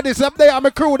puff ladies up there. I'm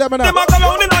a crew them and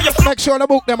make sure to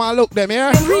book them and look them,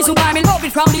 yeah? Reason why me love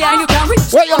it from behind you can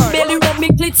reach. What you belly rub me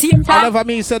clit same time. I never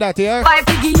me say that, yeah? I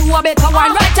figure you a better one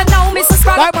right now, Mrs.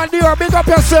 Spratt. Diamond Dior, big up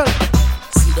yourself.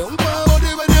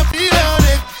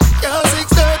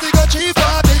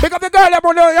 Big up the girl that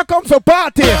know you come for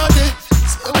party.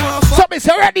 So me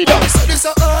say ready though.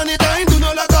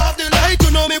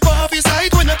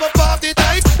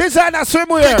 Designer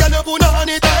swimwear.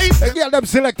 The girl them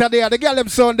selector there, the girl them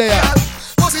son there.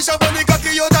 Position when they got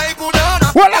your type banana.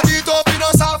 What? It up in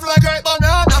a soft like great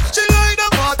banana. She like the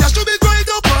water, she be great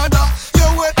up on her.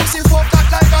 Your wet pussy fuck that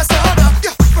like a sauna.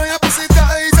 Yeah, from your pussy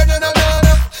tight and na.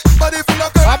 Body full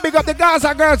of girl. I big up the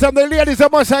Gaza girls and the ladies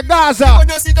that must say Gaza.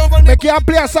 Make you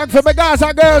play a song for the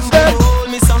Gaza girls then.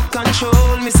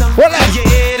 Control me some.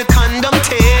 Yeah, the condom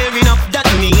tearing up. That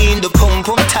mean the pump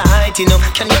tight, you know.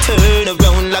 Can you turn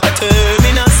around like a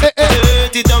terminus?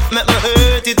 Hurt it up, make me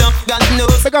hurt it up. God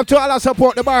knows. Big up to all our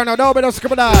support the bar now. Nobody else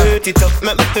come down. Hurt it up,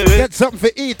 make me hurt. Get something for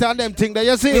eat and them thing that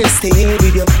you see. Stay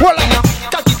with you.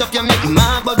 Cock it up, you make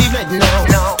my body red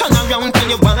now. Turn around, turn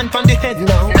your one from the head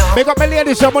now. Big up my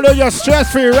ladies, some of you're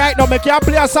stress free right now. Make you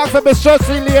play a song for the stress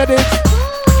free ladies.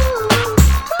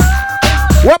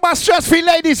 What my stress free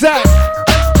ladies at?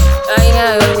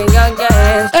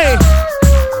 Hey,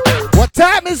 what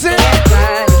time is it?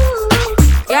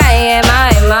 Yeah,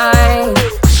 my.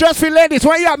 Stress free ladies,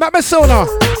 where you at? Make me sooner.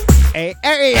 Hey,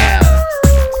 Ariel.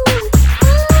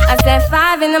 I said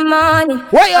 5 in the morning.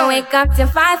 Where you? I wake up to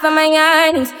 5 for my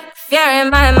earnings. Fear in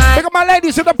my mind. Pick up my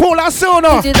ladies in the pool as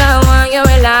sooner. To the one you're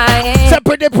relying.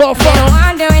 Separate the puff.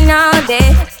 Wandering all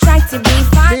day. Try to be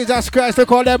fine. Jesus Christ, they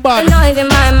call them back. The noise in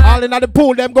my mind. All in the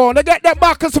pool, them going. They get them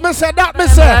back, cause me say that, me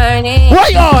say.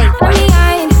 Where you on?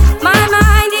 My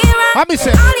mind is right. I me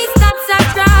say. All these thoughts are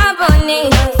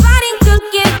troubling. Fighting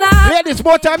together. Ladies,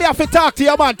 more time you have to talk to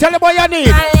your man. Tell them what you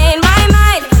need. I in my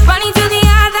mind. Running to the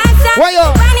other side. Where you?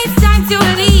 When it's time to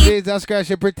leave. Jesus Christ,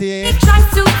 you're pretty. Try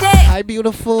to take. Hi,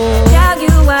 beautiful. Tell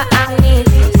you what I need.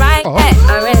 Right there.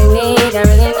 I really need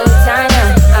time.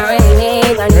 I really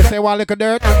need. You say one little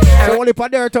dirt? So only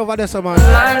put dirt over there, man. I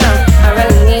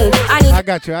really need. I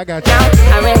got you. I really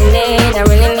need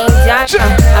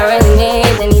time. I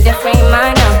need a free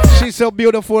mind now. She's so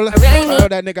beautiful. I really need. know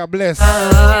that nigga blessed.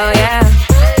 Oh, yeah.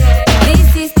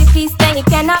 This is the peace that you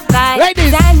cannot buy.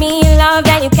 Ladies. Tell me you love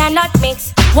that you cannot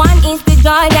mix. One is the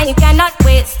joy that you cannot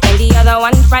waste, and the other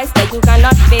one price that you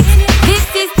cannot fix. This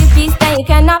is the peace that you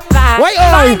cannot buy.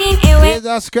 Finding a way.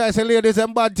 Jesus Christ, and ladies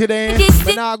and bad today.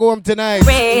 We're not go home tonight.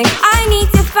 I need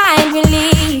to find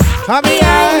relief. Happy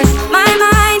my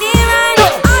mind is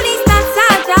running. All these thoughts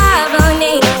are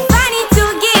traveling. Funny to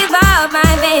give up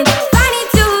my veins. Funny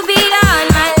to beat on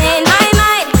my lane. My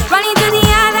mind running to the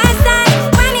other side.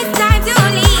 When it's time to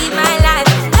leave my life,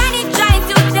 when it tries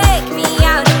to take me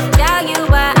out, tell you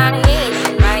what I need.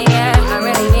 I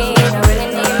really need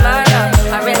my love.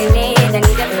 I need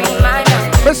a free mind.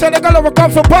 Listen, they're gonna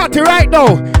come for party right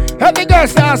now. Help the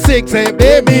girls start sick, say,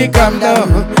 baby, calm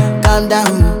down. Calm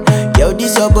down. Yo,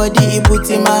 this your body, it puts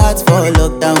in my heart for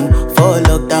lockdown, oh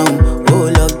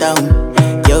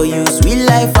lockdown. Yo, you sweet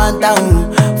life,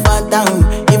 phantom, phantom.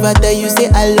 If I tell you, say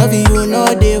I love you, you know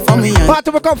they for me. Party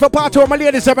will come for party, my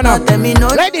ladies, seven up.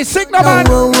 Ladies, sing no man.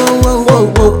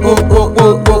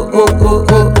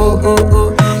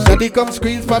 Shady come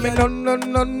scream for me, no.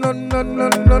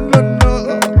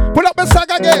 Pull up the song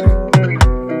again.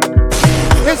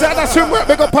 This is the swimwear.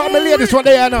 Big up all my ladies, what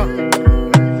they are now.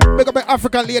 Big up my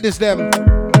African ladies, them.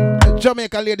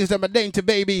 Jamaican ladies, them, my dainty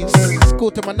babies.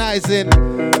 Scooter manizing.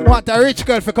 Want a rich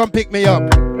girl to come pick me up.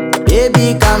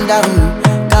 Baby, calm down,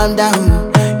 calm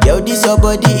down. Yo, this your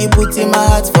body, it puts in my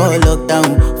heart for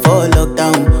lockdown,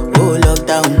 oh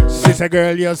lockdown. Sister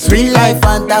girl, you're sweet life,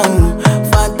 phantom,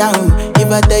 phantom.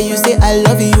 If I tell you, say I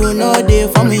love you, you know they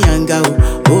for me, young girl,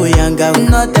 oh young girl.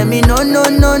 No, tell me, no.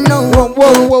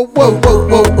 Whoa.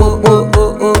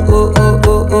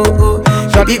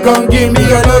 Shawty, come give me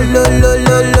your lo.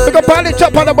 Make up all the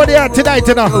chop on the body out tonight,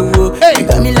 you know. Hey,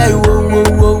 got me like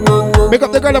whoa. Make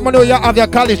up the girl, I know you have your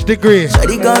college degree.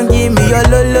 Shawty, come give me your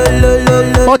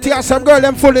lo. But you have some girl,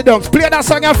 them fully dunks. Play that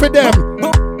song out for them.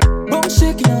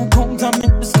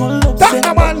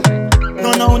 That man.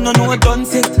 No, I done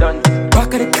set.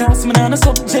 Back of the class, man, on a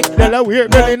subject. Tell her we're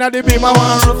girl in the beam, I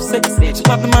want rough sex. She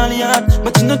pop the money out,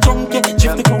 but you no drunk yet.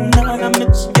 Shift the crown now, and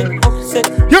make she get upset.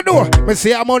 You know, me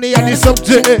say I'm money on the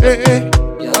subject.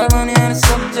 You have money on the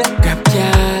subject. Grab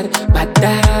yard, bad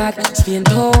dad, spin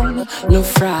down, no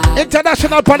fraud.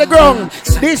 International on the ground.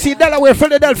 DC, Delaware,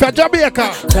 Philadelphia,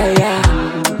 Jamaica. Try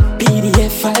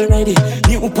PDF file ready.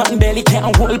 New pan belly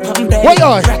can't hold pan belly. What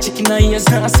you? Ratchet in the ears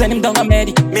now, send him down a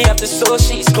medi. Me have the soul,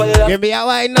 she's called up. Give me a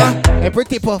wine now. A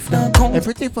pretty puff. A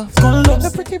pretty puff. A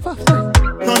pretty puff.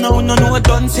 No, I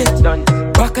done set.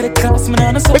 Back of the class, man,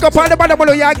 on a subject. Pick up all the bottom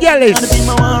of your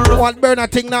girls. One burner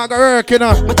thing now go work, you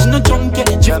know. But you no drunk yet.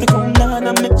 Drift the crown down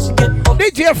and make she get up.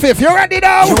 DJ Fifth, you ready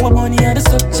now? You want money on the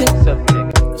subject.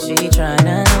 She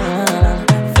tryna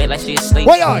like she asleep,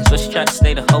 so she tried to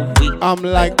stay the whole week. I'm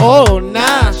like, oh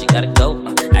nah. She gotta go.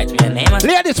 Ask me her name.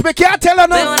 Ladies, me can't tell her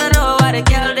no. They wanna know why the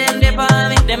girl them dip on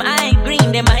me. Them eye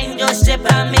green, them eye just chip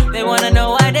on me. They wanna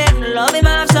know why they love him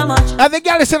off so much. Every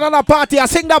girl is sitting on a party, I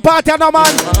sing that party, no man.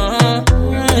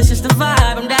 It's just the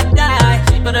vibe, I'm that guy.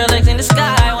 She put her legs in the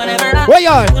sky whenever I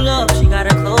pull up. She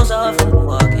got her clothes off and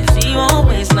walk, and she won't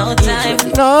waste no time.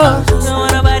 No. She don't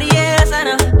want nobody else, I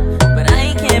know, but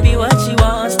I can't be what she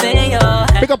wants. Stay your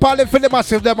pick up all the Philly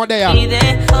massive them on there.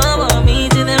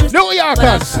 New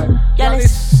Yorkers.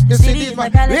 You see these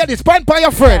man. Ladies, point by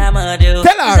your friend. Tell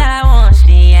her. I want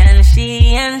she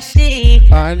and she.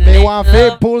 And they want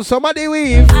to pull somebody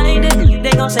weave. I didn't.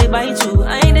 They gon' say bye too.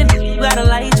 I didn't. You gotta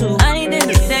lie to. I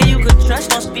didn't. Say you could trust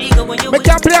no speaker when you. We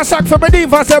can play a song for my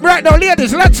diva. Say right now,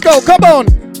 ladies, let's go. Come on.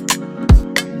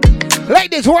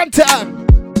 Ladies, one time.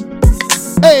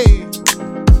 Hey.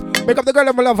 Make up the girl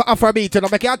that love Afrobeat, you know.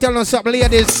 Make you tell them something,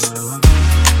 ladies.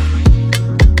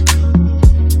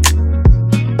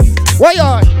 Why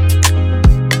are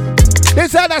this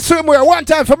is that swimwear one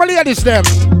time for my ladies them.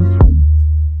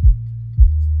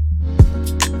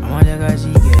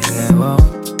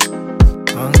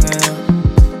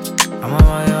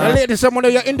 The ladies, someone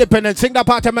of your independent, sing that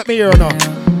part and make me hear now.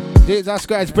 Jesus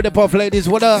Christ, pretty puff ladies,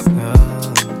 what up?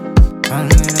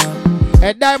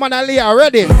 Hey, Diamond and Leah,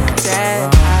 ready?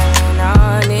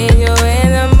 I need you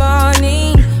in the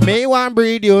morning. Me want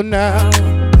breathe you now.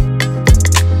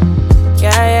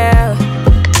 Yeah.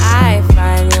 I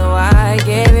find you, I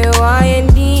give you all you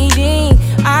need.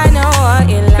 I know what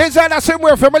you like. This is the same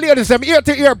way for my ladies, them ear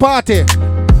to ear party.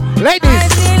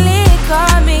 Ladies,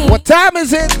 what time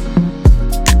is it?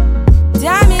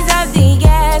 Time is of the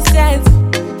essence.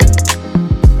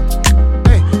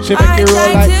 Hey, she make it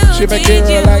roll like, she make it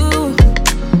roll like.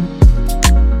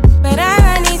 But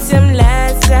I need some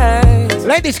lessons.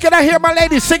 Ladies, can I hear my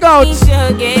ladies sing out?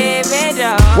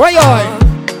 Why are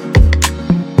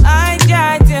I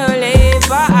try to live,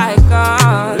 but I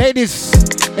can't. Ladies,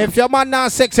 if your man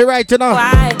not sexy right, you know.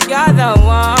 you're the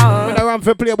one. When I run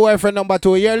for play boyfriend number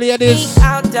 2, you ladies.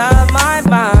 Out of my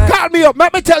mind. Call me up,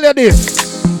 let me tell you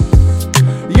this.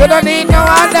 You don't need no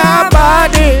other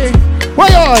body. Why?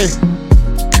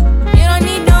 You don't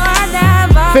need no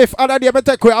other body. Fifth, other day, me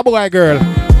take with a boy, girl.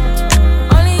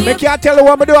 Me can't tell you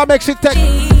what me do, I make she take.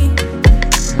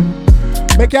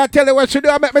 Me can't tell you what she do,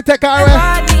 I make me take her away.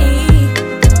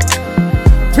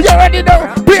 You already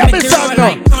know. Play me song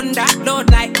now.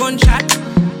 Load like gunshot.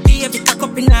 Baby, tuck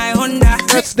up in my Honda.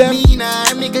 Press them.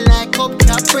 Like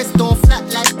press don't flat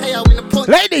like tire when the punch.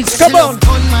 Ladies, come on.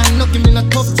 Man, no give me no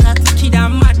tough chat. Kid a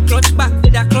mad clutch back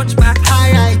with a clutch back.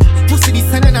 Alright, pussy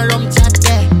this and a rum chat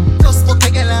there. Just fuck a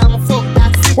girl and I'm fuck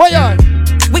that. Why on?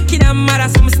 Wicked and mad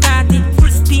as I'm starting. Full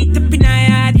speed up in her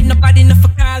yard. Nobody enough for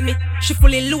call me. She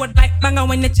fully load like banger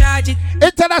when they charge it.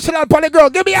 International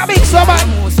Polygirl, give me a mix,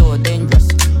 man. So dangerous.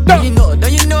 Don't you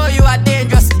know you are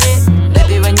dangerous?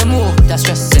 Baby, when you move, that's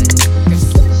stressing.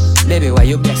 Baby, why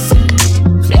you blessing?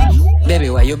 Baby,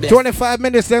 why you blessing? 25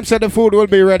 minutes, them said the food will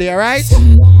be ready, alright?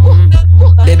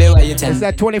 Baby, why you telling? Is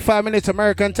that 25 minutes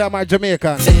American time or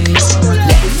Jamaican?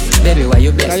 Baby, why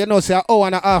you blessing? Now you know, say an hour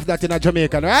and a half that in a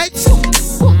Jamaican, right?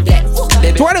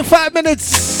 25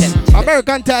 minutes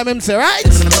American time, him say, right?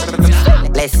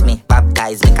 Bless me,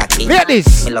 baptize me, cocky.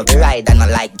 Ladies. Me love the ride and I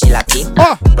like jalopy.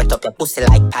 Wet up your pussy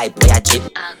like pipe with a jeep.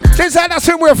 This is the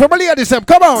swimwear from the ladies, them.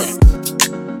 Come on.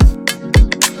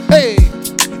 Hey,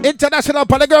 international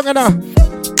polygon, you know.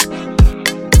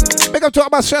 Make up to all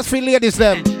my stress-free ladies,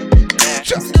 them.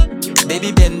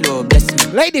 Baby, bend low, bless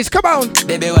me. Ladies, come on.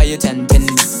 Baby, why you tempting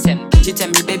me? She tell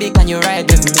me, baby, can you ride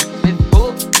with me?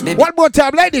 Baby. One more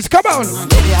time, ladies, come on.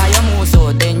 Baby, how you move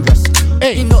so dangerous?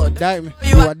 Hey, you know damn,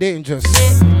 you are dangerous.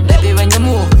 Baby, when you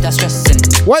move, that's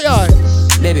stressing. Why are?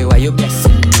 Baby, why you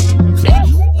blessing?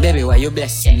 Baby, why you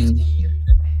blessing?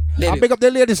 I pick up the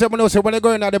ladies when they're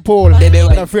going at the pool. Baby,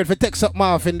 I'm afraid to take something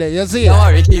off in there. You see? Don't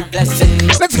worry, keep blessing.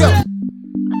 Let's go.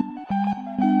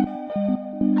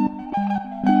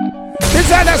 This is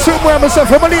that swimwear myself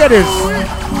from the ladies.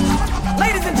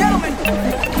 Ladies and gentlemen.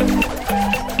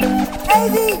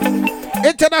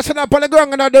 International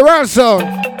polygon and the world zone.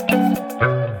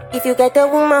 If you get a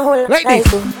woman whole ladies.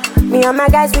 Me and my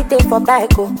guys we take for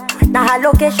bike. Now her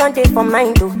location take for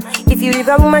mine too. If you leave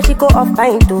a woman she go off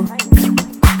pine too.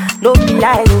 No be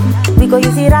lie we go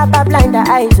use it up blind the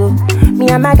eyes oh. Me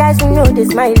and my guys we know the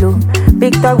smile oh.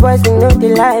 Big talk boys we know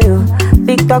the lie oh.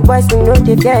 Big talk boys we know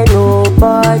the fear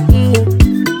nobody.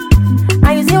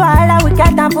 And you see why we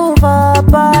can't move for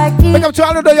body. Make up to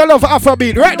all of your love for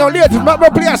Afrobeat. Right now, ladies,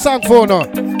 let play a song for now.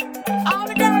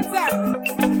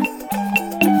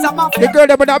 The girl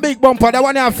that with a big bumper, that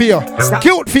one I feel.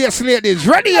 Cute face ladies,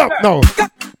 ready up now.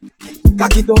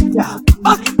 Back it up, yeah.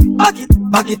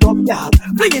 Back it up, yeah.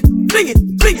 Bring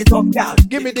it up, yeah.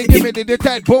 Give me the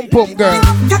tight boom boom, girl.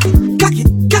 Back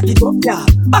it up, yeah.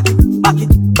 Back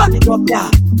it up, yeah.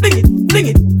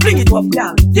 Bring it up,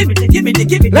 yeah. Give me.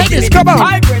 Ladies, come on.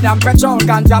 Hybrid and petrol,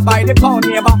 ganja by the pound.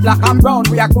 Neighbor black and brown,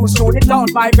 we are cruise through the town.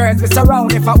 Five birds we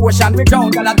surround, if a ocean we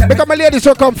drown. Because my ladies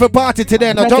will come for party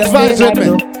today now. Just vibes with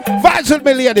me. Vibes with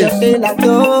me, ladies.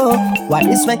 Why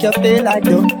this make you feel like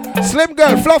though? Slim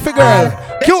girl, fluffy girl,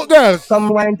 cute girls. Come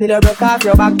wine till you broke off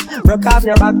your back, broke off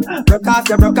your back, broke off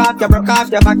your back.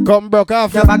 Come broke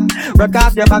off your back, broke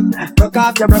off your back,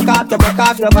 broke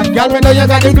off your back. Girl, we know you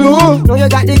got the glue. Know you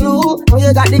got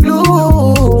the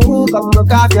glue. Come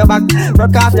broke off your back,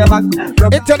 broke off your back.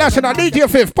 International DJ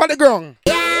Fifth, Polygon.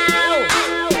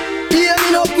 Hear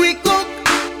me no quick cook.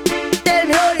 Tell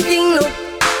me how the thing look.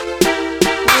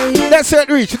 Let's it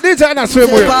reach. This is not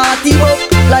swimwear. Party up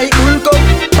like Hulk up.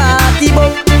 Party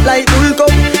up like Hulk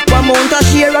up. One month a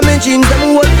share of my jeans them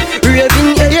whole.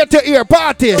 Raving ear to ear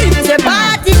party. Say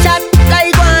party shot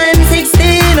like one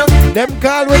M16. Them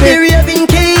call with the it. raving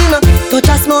king. Touch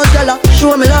a small dollar,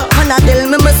 show me love, and I tell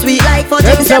me my sweet like for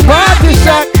them. Say party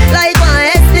shot like one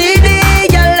STD.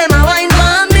 Girl, them a wine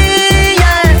for me,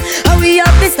 yeah. And we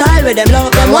have this style with them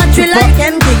love them watch we like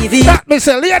MTV. That me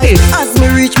say ladies. As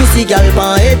me reach me see girl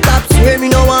pan head top, swear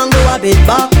me no want go a bit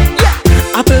back.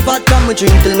 Yeah. Apple vodka me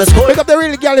drink till me skull. Pick up the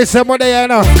real girl is somewhere there, you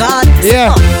know. God,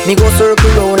 yeah. Me go circle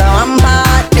round and I'm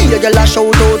bad. Me a girl a shout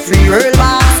out free real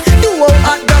boss. Do out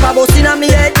hot grab a bus inna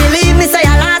me head. Believe me say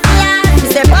a lot.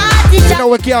 Me say party shot. You know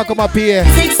we can't come up here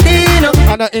 16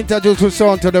 and introduce the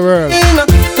song to the world.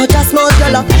 Touch a small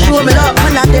girl, show me love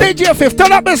and I tell. DJ Fifth,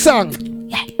 turn up the song.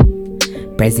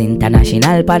 Prez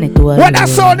International Panitool. What that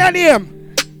song name?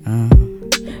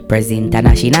 Prez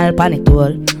International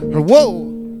Panitool. Whoa.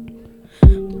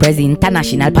 Prez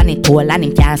International pan it all and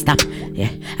him can't stop. Yeah,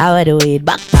 I would do it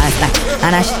back past that.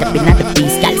 And I shit up in the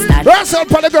beast, girl start. Where's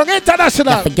up on the ground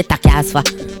international? I forget a cast for.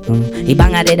 He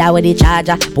bang a dead with the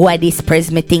charger. Boy, this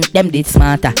Prez me think them did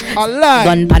smarter.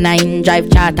 Gun pan a in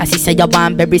drive charter. She say you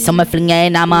want baby, so me fling her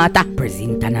in a matter. Prez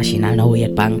International no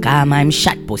wait pan calm. I'm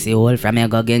shot pussy hole from your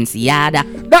go against the yada.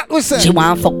 That was it. She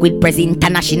want fuck with Prez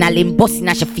International. Him bustin'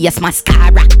 a she face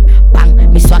mascara.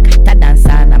 Bang, me swag to dance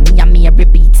on. Me and me every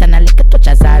beats and a little touch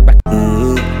of Zara.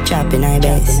 Chopping I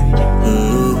base.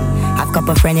 I've got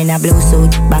a friend in a blue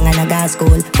suit, banging a gas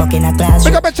school, fucking a class.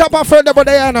 Pick up a chopper friend about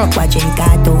Diana. Watching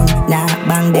cartoon, nah,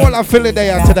 bang all I'm feeling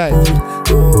there today.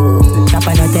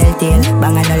 Chopper no telltale,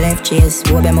 banging no left chase.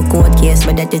 Robe my court case,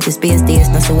 but that is the space days.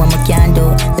 No so what I can do,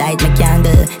 light my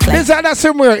candle. This is that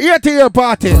somewhere, ear to ear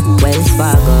party. Wells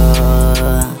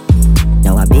Fargo.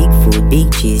 Now a big food,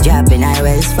 big cheese, dropping I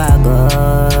Wells Fargo.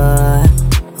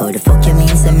 Oh the fuck you mean,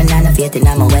 say me not faith in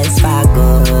I'm a Wells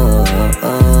Fargo.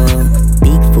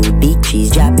 Big food, big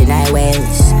cheese, dropping I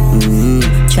Wells.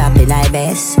 Chopping I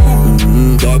best.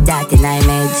 Get that in I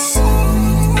meds.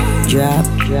 Drop.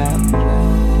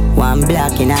 One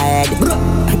block in I head.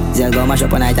 They'll go mash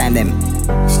up on night time them.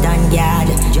 Stand guard,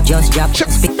 just drop. Them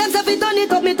say fi turn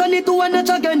it up, me turn it to one notch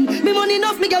again. Me money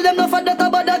enough, me girl them no for that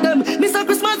bother them. Mr.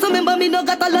 Christmas, remember me no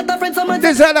got a lot of friends.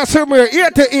 This is that somewhere, ear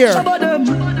to ear.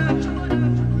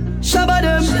 Shabba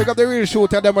them. Pick up the real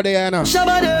shooter them with Diana.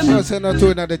 Shabba them. So say no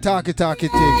to the talky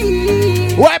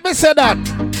thing. Why me say that?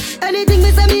 Anything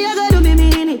me say me I go do me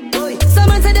mean it.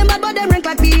 Someone say them bad but them rank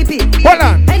like pee-pee. Hold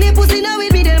on. Any pussy now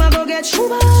with me them I go get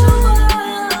shuba.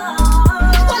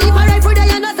 Well if I ride for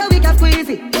Diana so we can squeeze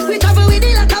it. We travel with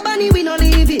it like a bunny we no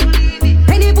leave it.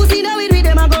 Any pussy now with me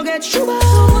them I go get shuba.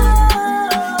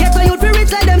 Get a youth for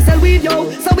rich like them sell weed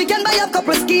yo. So we can buy a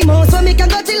couple schemos. So me can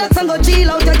go chill out and go chill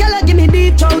out. Your girl give me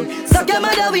deep throat. Suck your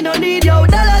mother we no need yo.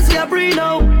 Dollars we are free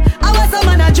now. I was some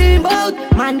man a dream about.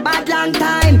 Man bad long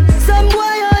time. Some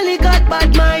boy only got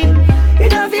bad mind.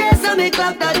 In a fear so me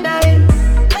clap that time.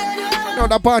 No,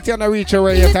 the party on the reach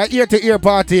away yet. Ear to ear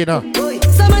party, you know.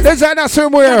 This is that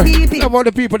somewhere. Some of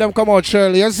the people them come out,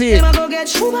 Shirley. You see it? Well, if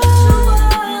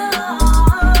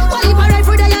I ride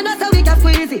for Diana, so we can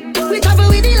squeeze it. We travel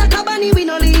with it like a bunny, we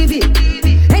no leave it.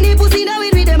 Any pussy now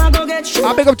with them, I go get shooba.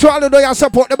 I big up to all of you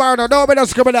support the bar now. Don't be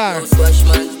just coming down.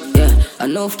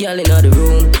 Enough girl in the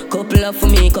room. Couple up for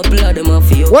me, couple of them off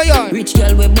for you. What you? Rich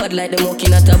girl with bad like them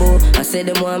walking at a bow. I said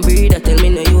them want breed, I tell me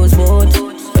no use boat.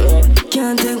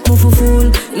 Can't take me for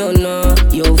fool. No,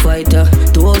 yo fighter.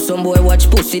 To all some boy watch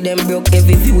pussy, them broke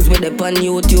every views with them on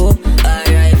YouTube.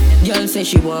 Alright. Girl say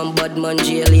she want bad man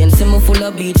jelly and semi full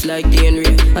of beach like the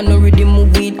Henry. I know ready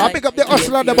move weed. I pick up the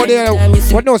hustler the body.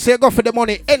 But no, say go for the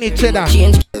money any cheddar.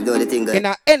 In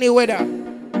any weather.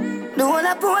 The one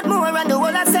I put more and the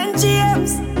one I send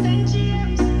James.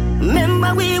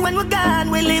 Remember when we're gone,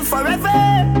 we live forever.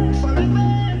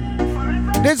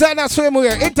 Designer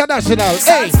Swimwear International.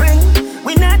 Hey.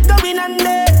 We not going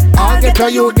under. I'll get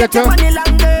to you, get to money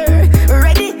longer.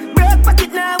 Ready, break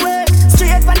pocket now work.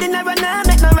 Straight for the never now,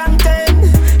 make no wrong turn.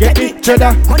 Get it,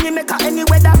 cheddar. Money maker any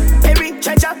weather. Perry,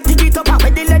 treasure, dig it up out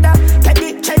with the leather. Get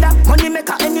it, cheddar. Money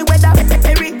maker any weather.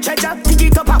 Perry, treasure, dig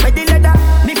it up out with the leather.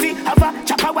 Me fi have a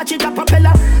chopper, watch it a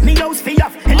propeller. Me house fi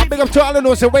off. I big up to all of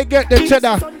those, so we get the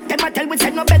cheddar. Them a tell we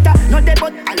said no better, no dead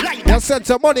but I like that. You send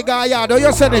some money, guy, yeah, do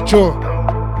you send it through?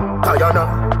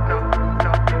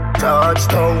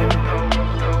 Touchdown.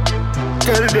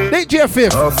 DJ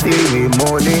Fifth. Hustle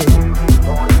money.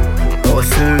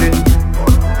 Hustling.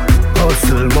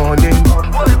 Hustle money.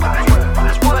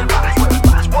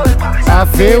 I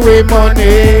feel with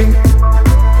money.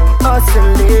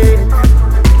 Hustling.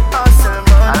 Hustle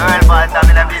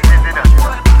money.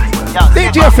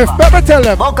 DJ Fifth, better tell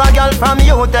them. Fuck a girl from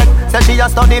UTech, say she a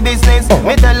study business.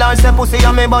 Me tell her say pussy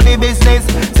a me body business.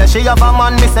 Say she have a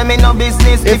man, me say me no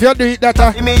business. If you do it that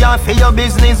me a for your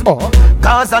business.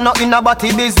 Cause I not in a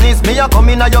body business. Me a come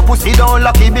in a your pussy down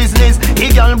lucky business. The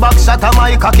girl back shot a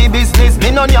my cocky business.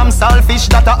 Me no yam selfish,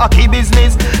 that a hockey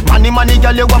business. Money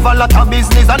girl you have a lot of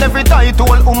business. And every title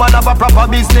woman have a proper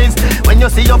business. When you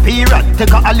see your period,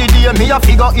 take a holiday. Me a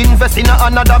figure invest in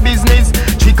another business.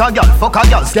 Trick a girl, fuck a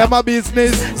girl, scam a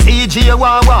business. CJ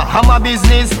Wawa, I'm a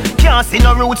business. Can't see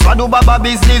no roots for do baba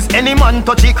business. Any man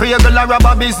touch it, create a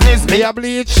rubber business. Me a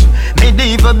bleach. Me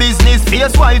devil business.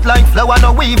 Face white like flower,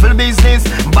 no evil business.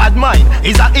 Bad mind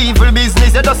is a evil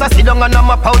business. You just a sit down and I'm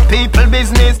up out people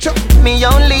business. Me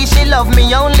only, she love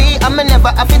me only. I'm never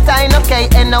have to tie no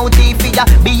K-N-O-T for ya.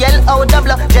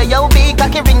 B-L-O-W-J-O-B.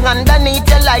 Cocky ring underneath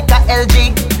you like a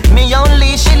LG. Me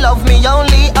only, she love me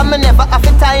only. I'm me never have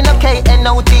to tie no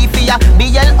K-N-O-T for ya.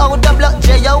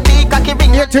 B-L-O-W-J-O-B, cocky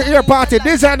ring. Here to ear party,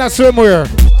 designer swimwear.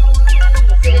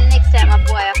 See the next time a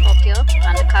boy I fuck you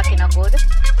and the cocky no good,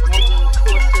 moving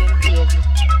close to him baby.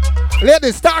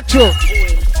 Ladies, talk to.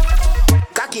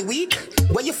 Cocky weak,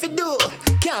 what you fi do?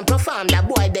 Can't perform, that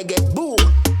boy they get boo.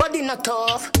 Body not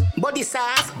tough, body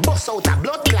soft, bust out a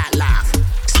blood clot laugh.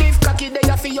 Stiff cocky they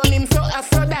a fi on him for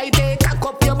Aphrodite. Cock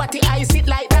up your body, I sit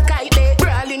like a kite.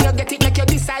 Brawling you get it like you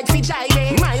decide fi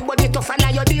jive. My body tough and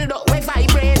now your dildo we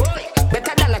vibrate.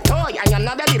 Better than a toy, I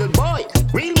another little boy.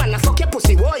 Real man a fuck your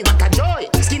pussy boy, what a joy.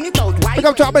 Skin it out wide. Pick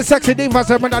up to my sexy divas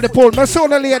and at the pool, my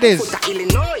son and ladies.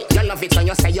 Illinois, you love it when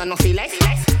you say you no feel left.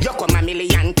 You come a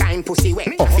million time pussy wet.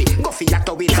 Go for your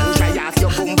towel and dry off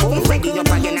your boom boom. Ready up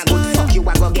again a good fuck you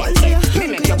a go get. Me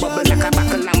make your bubble like a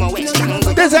buckle and my waist strong.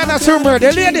 This is an assumer,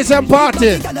 the ladies and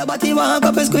party.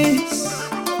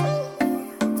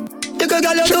 The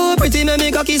girl you too pretty, me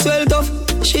make cocky swell tough.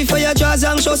 She for your jaws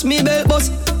and shows me belt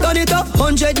bust. Turn it up,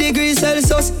 100 degrees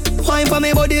Celsius. Wine for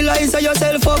me body lies so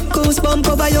yourself up. Goosebump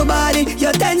cover your body,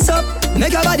 you tense up.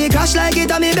 Make your body crash like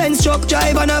it on me Benz truck.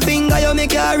 Drive on a finger, you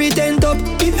make your retent up.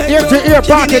 Ear to ear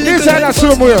party, this is an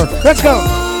assumer. Let's go.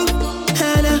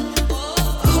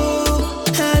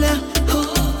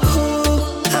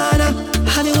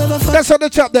 That's on the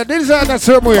top there, this is an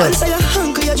assumer. Once you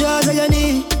hungry, your jaws on your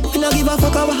knee. No give a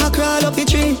fuck how I crawl up the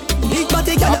tree. Big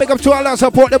body I'll pick up to all and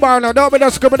support the bar now. Don't be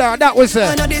just coming down. That was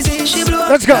it.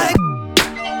 Let's go.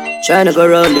 Tryna go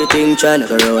round the thing, tryna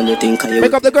go round the thing.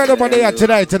 Pick up the girl up on the yard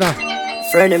tonight,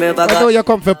 Friend me back. I know you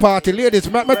come for party. Ladies,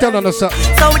 me tell you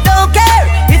something. So we don't care.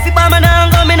 If you buy me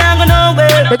now, me now go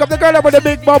nowhere. Pick up the girl up with the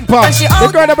big bumper. The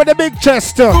girl up with the big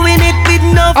chest.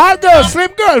 All girls,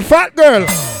 slim girl, fat girl.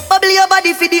 Bubble your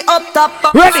body for the up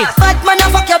top. Ready. Fat man,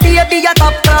 fuck your baby, your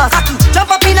top class. Jump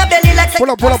up in a belly like. Pull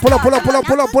up.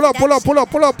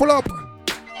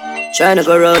 Tryna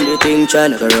go round the thing,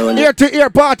 tryna go round it. Ear to ear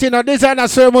party now, designer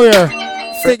somewhere.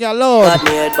 Sing alone.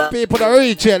 People that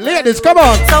reach it. Ladies, come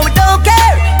on. So we don't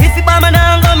care. If you buy me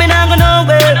now, me now go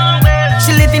nowhere.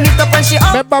 She living it up and she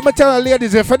up. Remember me tell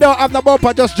ladies, if you don't have the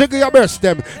bumper, just jiggle your breast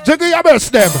them. Jiggle your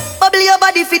breast them. Bubble your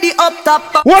body for the up top.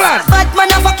 Hold on. Fat man,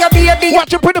 fuck your baby.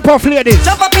 Watch you put the puff, ladies.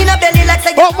 Jump up in a belly like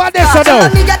say. Over this, I know.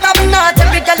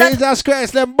 Jesus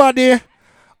Christ, them body.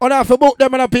 On half about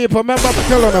them and the people. Remember me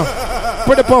tell you now.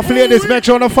 Put the puff, ladies. Make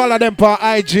sure you follow them for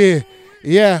IG.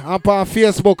 Yeah, and on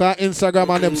Facebook and Instagram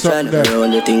and them something there.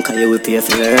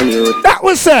 That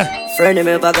was it.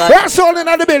 That's all in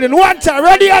the building. One time,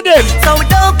 ready again. So we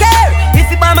don't care. If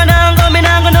you buy me now, me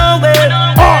now go nowhere.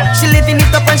 She living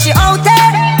it up and she out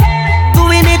there.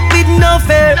 Doing it with no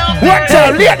fear. One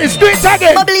time, ladies, do it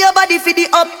again. Bubble your body for the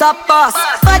up top boss.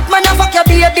 Fat man, fuck your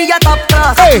baby, your top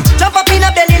class. Hey. Jump up in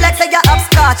a belly like say you're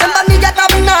upscotch. And me get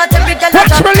up not every girl.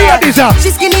 Watch me, ladies. She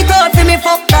skinny tall for me,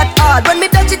 fuck that hard. When me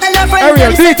touch it, tell her friend.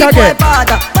 Ariel, do it again.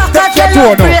 That's your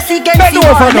tour now. Bend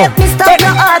over now. Let me stop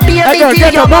your heart, baby. Hey girl,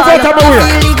 get up, move out of my way.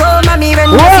 Really go, mommy, when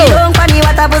you see don't funny.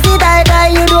 What a pussy die,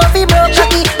 you do fi broke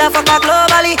shaggy. That fuck her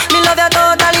globally, me love you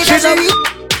totally.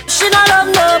 She don't love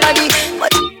nobody,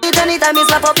 but anytime me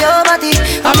slap up your body.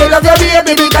 I me love your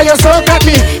baby because you're so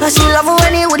cocky. And she love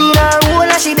when you would in her hole.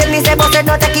 And she beg me say, but said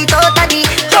no take it out of the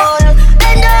hole.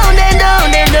 Then down.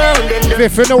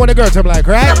 If you know what the girls I'm like,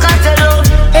 right?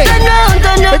 Hey,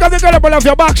 because the girl up off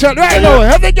your back shot right now.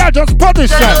 Every girl just put this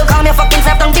shot. Call me fucking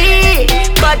self down deep.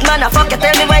 Bad man, I fuck you,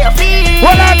 tell me where you feel.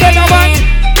 Hold on, then, man.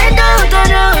 Turn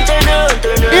down.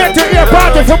 Ear to ear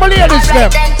party for my ladies,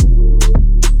 them.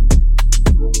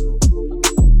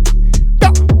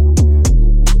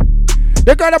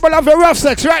 The girl up off your rough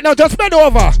sex right now, just bend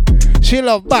over. She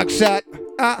love back shot.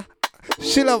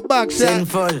 She love back shot.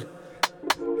 Sinful.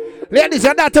 Ladies,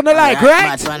 you're not on the like,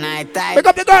 right? Pick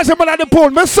up the girls up on the pool,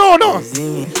 my son.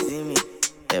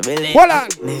 Hold on.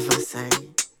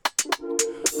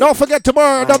 Don't forget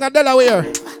tomorrow down in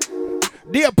Delaware.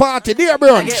 Dear party, dear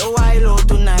brunch.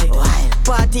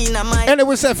 Party in my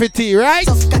anyway, FT, right?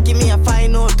 Me a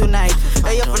fine out tonight.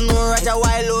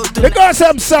 The girls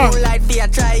them song.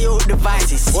 Try out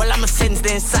devices. All I'm a sense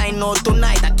then sign out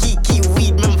tonight. I key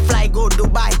weed, me fly go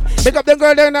Dubai. Pick up the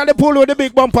girl down at the pool with the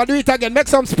big bumper. Do it again. Make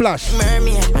some splash.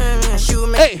 Mermaid, shoe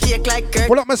me hey, cake like Kurt.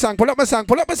 pull up my song. And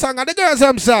the girls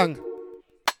them song.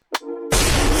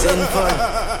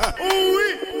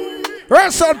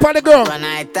 Rest on for the girl. When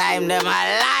I time them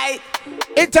I light.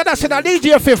 International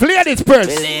DJ Fifth, ladies Prez.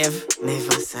 Believe,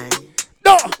 never say.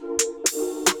 No.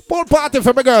 Pool party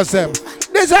for my girls them.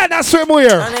 This ain't a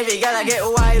swimwear.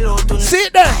 See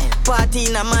it there. Party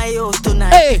in my house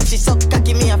tonight. Hey. She so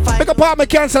cocky me a fight. Pick up all my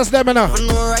cancers them now.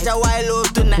 Whoa.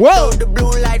 Whoa. The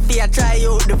blue light I try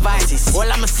out devices.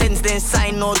 All I'm a sense then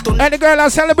sign out to. And the girl I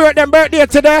celebrate them birthday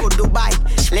today. Dubai.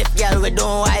 Left girl we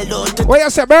don't wild out. What you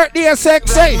say birthday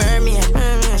sexy? Mermaid.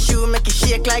 Shoe make it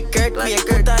shake like earthquake.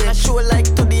 Put on a show like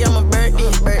today I'm a birthday.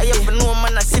 I have no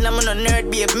man I seen I'm on a nerd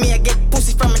babe. Me I get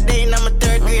pussy from a day and I'm a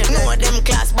third grade. No of them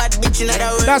class bad bitch in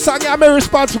other words. That's how I'm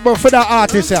responsible for that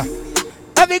artist, yeah.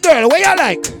 Every girl, what you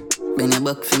like? Bring a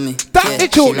buck for me. That the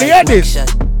truth, ladies.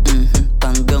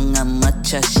 Pangong and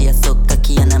matcha. She a so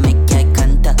cocky and I make eye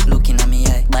contact. Looking at me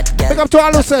eye. Bad girl. Pick up to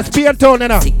all who says P and Tone, you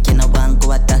know. Sick in a one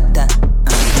go attack that.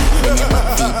 Bring a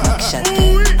buck feedback shot.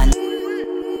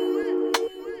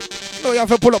 No, you have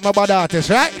to pull up my bad artist,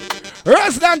 right?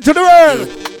 Resident to the world.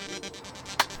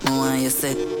 No, you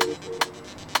sit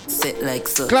like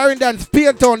so. Clarendon, P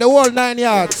and Tone, the whole 9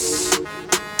 yards.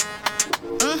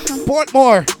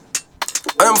 Portmore.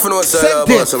 I am from outside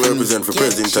boss. I represent for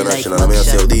Prez International. I'm here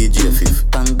to DJ Fifth.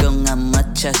 Pangong and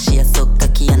matcha. She a so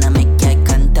cocky and I make eye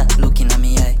contact. Looking at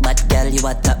me eye. Bad girl, you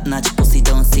a top notch. Pussy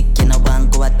don't sick in a one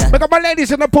go attack. Make up my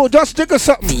ladies in the pool. Just jiggle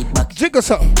something. Jiggle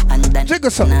something. Jiggle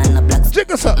something.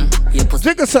 Jiggle something.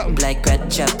 Jiggle something. Like red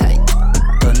chop tight.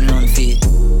 Turn round feet.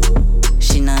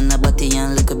 She nana body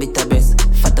and little bit of breast.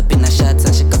 Fat up in a shots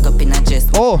and she cock up in a dress.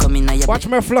 Oh, watch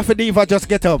my Fluffy Diva just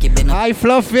get up. Hi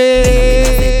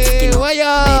Fluffy.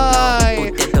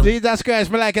 Why? Jesus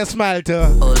Christ, me like a smile to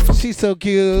her. She's so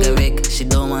cute. She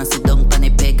don't want to sit down on the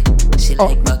peg. She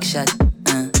like back shot.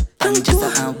 And just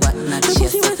a what not. She a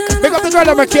suck. Make up the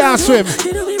girl that can't swim.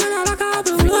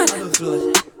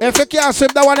 If you can't swim,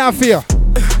 that one I fear.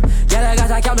 Yeah, I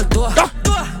got a camel door.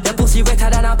 Pussy wetter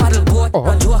than a paddle boat.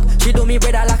 She do me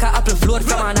brother like a apple float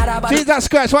from another body. Jesus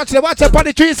Christ, watch the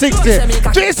 360.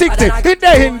 360.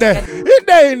 In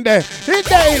there.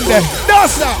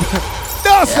 Dosa.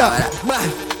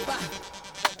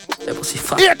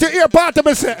 Ear to ear part of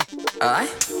me say. Alright.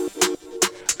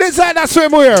 This side that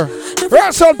swimwear.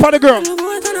 Rest on for the girl.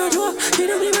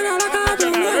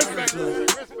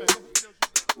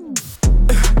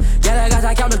 Yeah, I got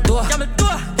a camel door.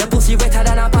 Pussy wetter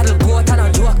than a paddle boat and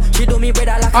a joke. She do me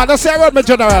brother like I don't say about me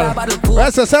general.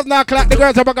 Rest at 7 o'clock the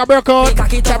girls are back a break out.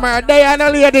 Tomorrow day and the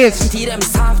ladies.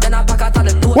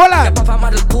 Hold on.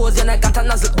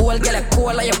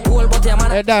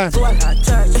 Hey Dan.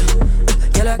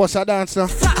 Bossa dance now.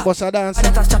 Bossa dance.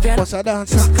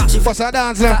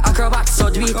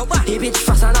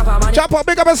 Chop up,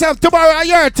 big up yourself. Tomorrow a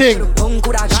year thing.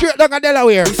 Straight down to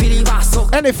Delaware.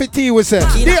 NFT we say.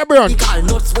 Dear brunch.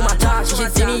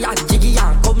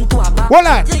 Hold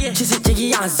on.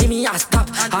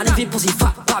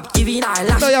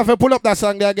 Now you have to pull up that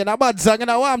song there again. A bad song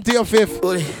and I want to your fifth.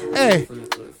 Hey.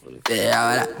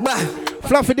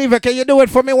 Fluffy Diva, can you do it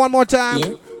for me one more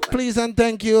time? Please and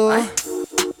thank you.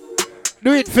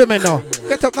 Do it for me now.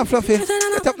 Get up now, Fluffy.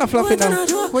 Get up now, Fluffy now.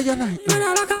 What you like?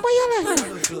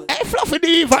 Hey, Fluffy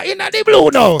Diva, in the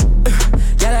blue now.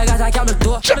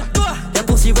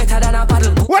 Pussy wetter than a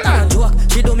paddle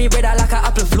boat. She do me brother like a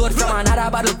apple float from another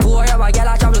bottle pour. Yeah, I get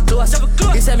a travel close.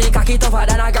 You say me cocky tougher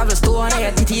than a gravel stone.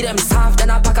 I titty them soft than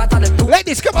a packet of the two.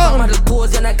 Ladies, come on.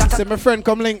 Say my friend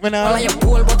come link me now. You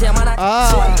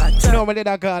know me did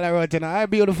that call her out, you know. Hi,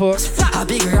 beautiful. A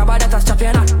big rubber that a strap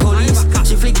you not police.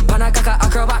 She flick pan a caca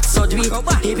acrobat so do it.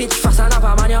 He bitch fast and have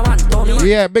a man you want dummy.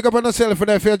 Yeah, big up on yourself for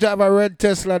that. If you drive a red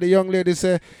Tesla, the young lady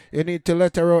say you need to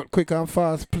let her out quick and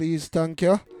fast, please. Thank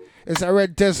you. It's a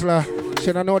red Tesla.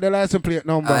 She don't know the license plate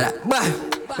number.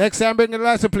 Next time bring the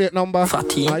license plate number.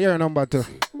 Your number too.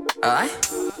 My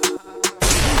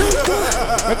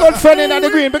good friend in the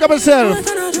green, pick up yourself.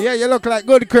 Yeah, you look like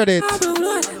good credit.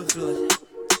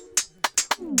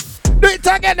 Do it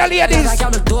again, the ladies.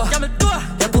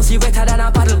 Pussy wetter than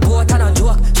a paddle boat and a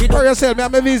joke. For yourself, me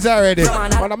have my visa already.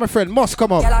 One of my friends must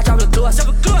come up.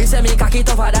 You say me cocky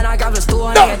tougher than a gravel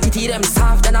stone. You titty them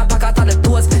soft than a packet of the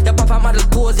toes. Your papa model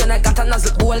pose, you got a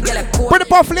nozzle hole, get a coat. Put the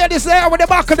puff ladies there with the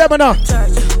back of them now.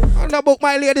 I'm not book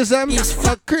my ladies them.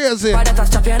 Like crazy.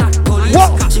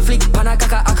 What? She flick pan a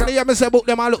caca. Can you hear me say book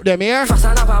them and look them here?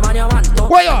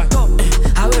 Why on?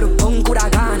 I wear a punk with a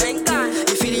gun.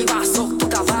 If you leave a sock,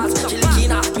 put a vase. She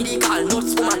licking off me, call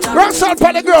nuts for my job. Rocks out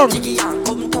on the ground.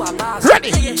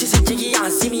 Ready?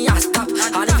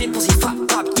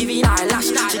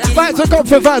 Vibes will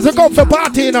come for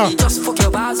party now. Put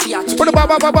the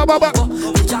ba.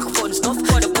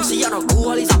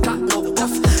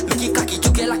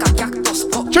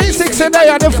 360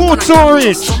 there, the food so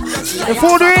rich. The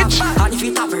food rich?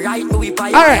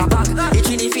 Alright.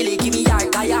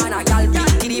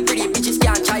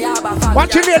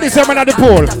 Watch your ladies coming at the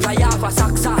pool.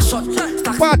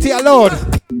 Party alone.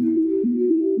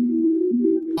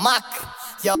 Mac,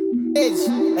 Yo, bitch,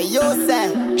 hey, yo,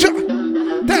 sir.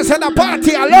 That's in the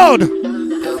party alone.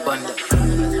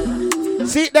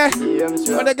 See it there?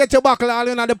 When they get your buckle all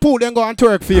in the pool, then go and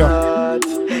twerk for you.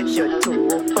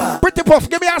 Pretty Puff,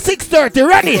 give me a 6:30,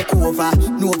 ready?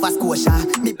 Nova Scotia.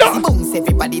 Me bounce,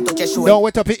 everybody touch your shoulder. Don't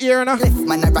wet up your ear now.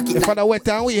 If I don't wet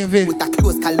and wave it. With a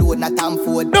close cologne, not Tom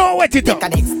Ford. Don't wet it up.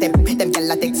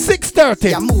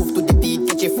 6:30. Move to the beat,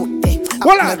 get your foot there.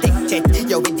 Voila.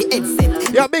 Yo, with the headset.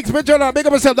 Yo, big Spiritual, big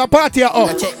up yourself, the party are up.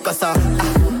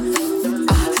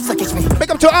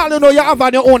 Big up to all you know you have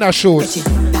on your owner shoes.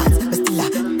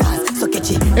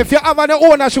 If you have on your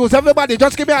owner shoes, everybody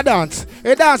just give me a dance.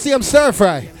 A dance, see him stir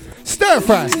fry. Stir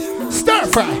fry. Stir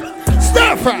fry.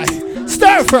 Stir fry.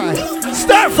 Stir fry.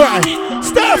 Stir fry.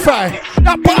 Stir fry.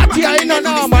 The party ain't no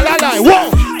normal. I like,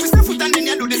 whoa.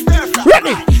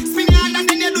 Ready?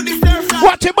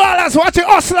 Watch your ballers, watch your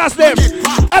hustlers them.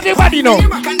 Everybody know.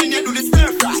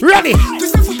 Ready?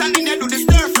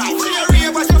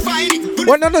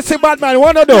 One of the see bad man,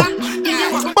 one of them.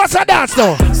 What's a dance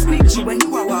now?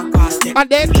 And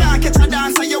then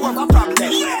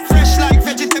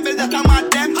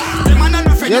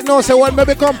you know, say when me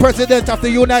become president of the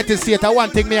United States, I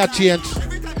want thing me a change.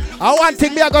 I want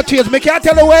thing me a go change. Me can't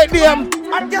tell you where it name.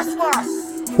 And guess what?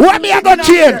 What me a go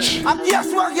change? And guess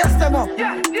what? Yes, them up.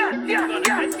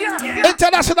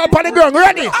 International party ground,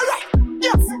 ready? All right.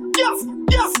 Yes, yes,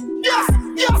 yes, yes,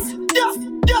 yes, yes,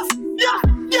 yes, yes,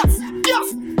 yes,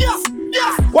 yes, yes,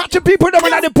 yes. Watch the people them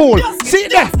in the pool. See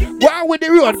there? Go on with the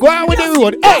road. Go on with the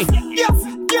road. Hey. Yes,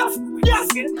 yes, yes,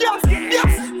 yes, yes,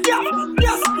 yes,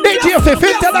 yes. DJ Fifth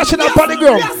International party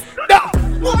ground. Go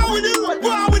on with the road. Go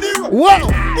on with the road. Whoa.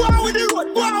 Go on with the road.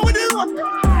 Go on with the road.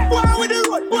 Go on with the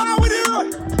road. Go on with the road.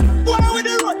 Go on with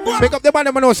the road. Pick up the man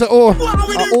them and say, oh,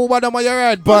 over them on your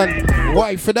head, but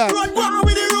why for that?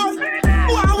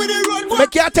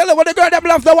 Make you tell her what the girl them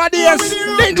love the one years.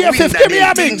 DJ 50, give me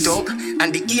a mix.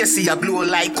 And the AC a blow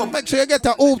like up. Make sure you get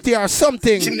a hoopty or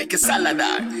something. She make a salad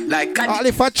like all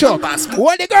if a chop.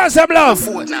 What the girls them love?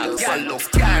 Now, girl love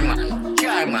Carman.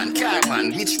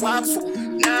 Which one?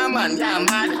 Nah man,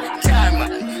 Carman.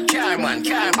 I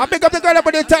pick up the girl up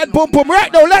with the tight boom boom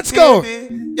right now. Let's go.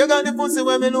 You got the pussy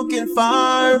where me looking for.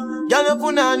 Y'all no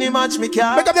put on the match me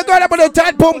car. Pick up the girl up with the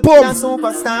tight boom boom.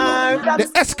 Superstar. The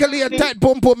escalator tight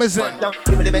boom boom is it?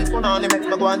 Give me the Benz put on the make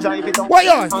me go and drive it on. What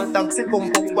you on? And taxi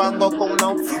pum pum go and go cool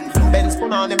now. Benz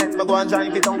put on the make me go and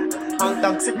drive it on. And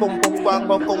taxi pum pum go and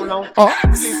go cool now. Oh.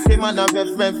 System and a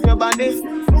rev your body.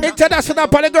 International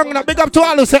polygon, big up to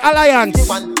all who say Alliance.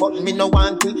 But me no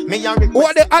want to. Me a request.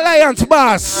 What the Alliance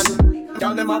boss?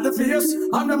 Y'all them have the face,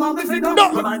 I'm them have the figure.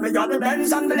 No. Remind me of the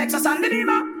Benz and the Lexus and the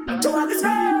Beamer. To have this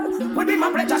girl, would be my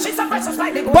pleasure. She's a precious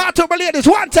like the gold. Part of ladies,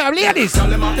 one time, ladies. Y'all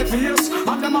them have the face,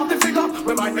 I'm them have the figure.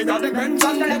 Remind me of the Benz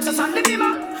and the Lexus and the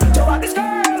Beamer. To have this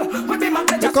girl, would be my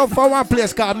pleasure. You come from one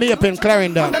place called Me Up in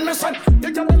Clarendon.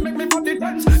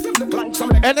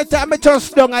 Anytime I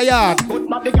just down a yard,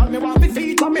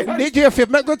 DJ Fifth,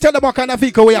 make go tell them what kind of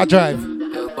vehicle we are drive.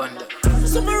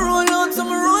 Some roll out, some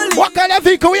roll in. What kind of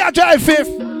vehicle we are drive, Fifth?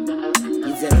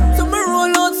 Some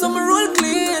roll out, some roll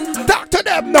clean. Talk to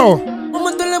them now.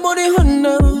 I'ma tell them about the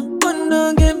Honda,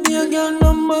 give me a girl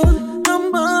number.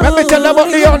 Let me tell them about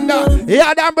the Honda.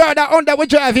 Yeah, that brother Honda we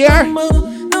drive here. I'ma tell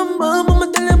them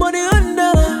about the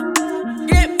Honda.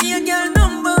 Give me a girl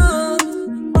number.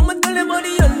 I'ma tell them about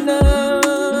the Honda.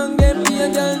 Give me a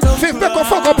girl number. Fifth, make a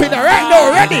fuck up in there right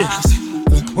now, ready?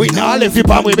 We now live in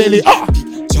my belly. Oh!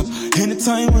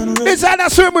 It's at a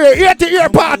swimwear, ear to ear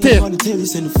party.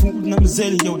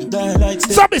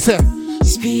 Somebody say,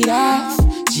 speed off,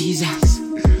 Jesus.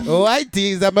 Oh, I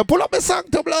tease them. I pull up a song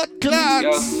to blood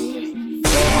clots.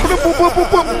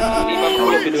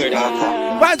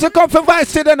 Vibes will come from Vice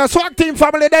City and a swag team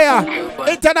family there.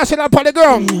 International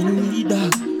polygram.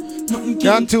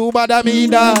 Can't too bad me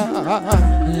da.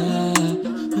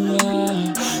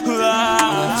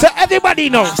 So everybody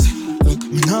knows.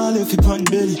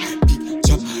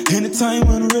 Anytime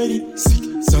when ready,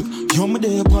 you're my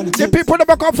day upon the the people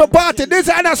never come for party. This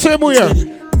is the same way.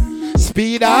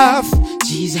 Speed off,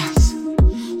 Jesus.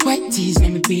 White tees,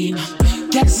 let me be.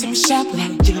 Get some sharp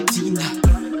like Argentina.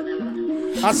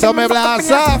 I saw me blast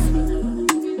off.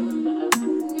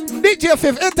 DJ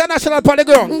Fifth International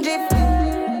Polygon.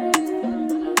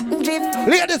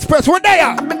 Ladies press, we're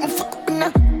there.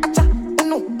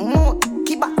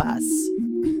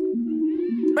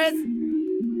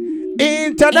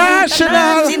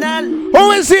 International.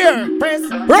 Who is here?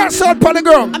 Russell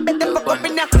Polygon.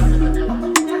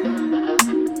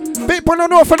 People don't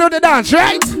know if you do the dance,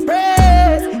 right?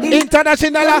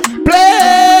 International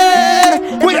play.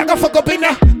 We are gonna fuck up in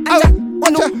there.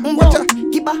 Watch out.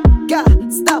 Giba, ga,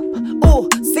 stop, oh,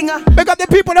 singer. Make up the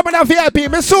people up in the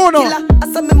VIP, me soon. Killer,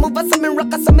 I saw me move, I saw me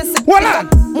rock, I saw me sit. Voila.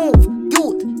 Move,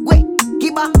 youth, wait,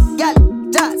 Giba, gal,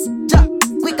 jazz, ja,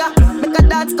 quicker. Make a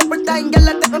dance couple times,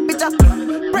 gal, take a picture.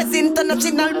 Prez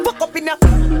International, fuck up in ya.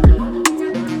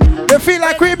 They feel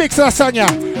like remix, Lasagna.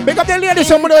 Make up the ladies,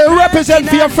 someone to represent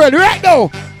for your friend right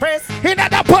now. In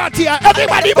that party,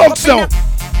 everybody box now.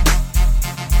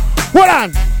 Hold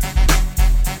on.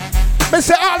 Me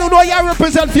say all who know you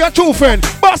represent for your true friend.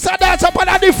 Boss a dance up on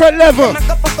a different level.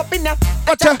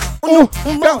 Watcha,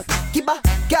 Giba,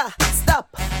 ga, stop,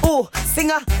 oh,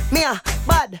 singer, mea,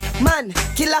 bad, man,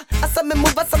 killer. I saw me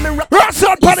move, I saw me rock. Rats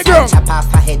out on the ground. Chop off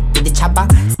her head with the chopper.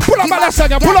 Pull up on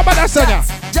Lasagna, pull up on Lasagna.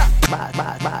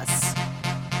 Bass.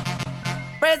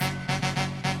 Prez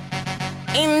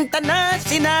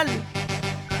International.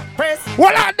 Prez.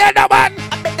 What on there, no man?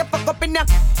 I bet the fuck up in ya.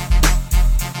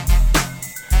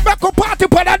 Back up party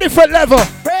on a different level.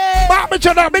 Mama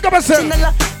Jonah, big up yourself.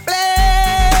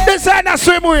 This is a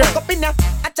swimwear. Fuck up in ya.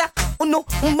 Acha, uno,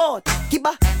 umot.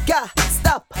 Giba, ga,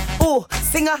 stop. Oh,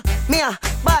 singer, mea,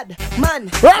 bad, man.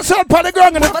 Rats out on the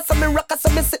ground. Move, I saw me rock, I saw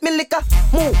me sit, me liquor.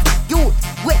 Move, you,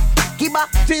 wait.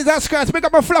 Jesus Christ, make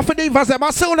up a fluffy divas,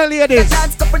 my sooner ladies.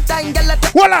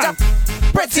 Hold on.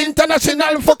 Prez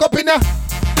International, fuck up in there.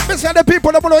 This are the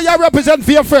people that you represent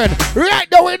for your friend. Right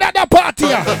now, we're at the party.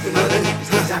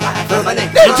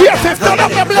 DJ 50 on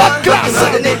the blood class.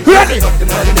 Ready?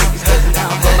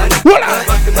 Hold on.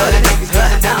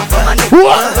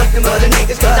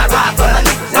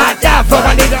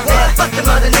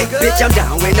 Bitch, I'm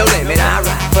down with no limit. I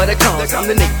ride for the cause. I'm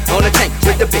the nigga on the tank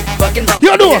with the big fucking ball.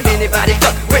 You know. If anybody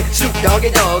fuck with Snoop Doggy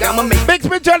Dog, I'm a make. Big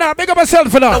me Jonah, big up myself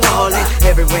for now.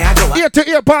 Everywhere I go, ear to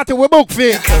ear party with book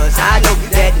fee. Cause I know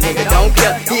that nigga don't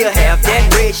care. He'll have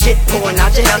that red shit pouring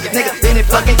out your health, nigga. Any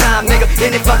fucking time, nigga.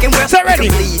 Any fucking where. So ready.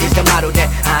 Bleed is the motto that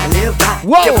I live by.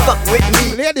 Whoa. You fuck with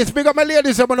me. Ladies, big up my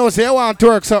ladies. I'm gonna say I want to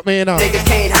work something, you know. Niggas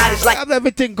can't hide it like. I have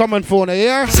everything coming for me,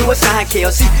 yeah? Suicide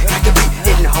KLC. Got to be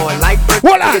hitting hard like bird.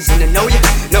 Niggas in the know you.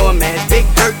 Know a man's big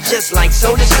hurt just like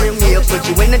Soda Slim. He'll put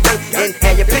you in the dirt and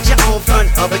have your picture on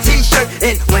front of a t-shirt.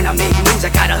 And when I make moves, I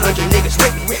got 100 niggas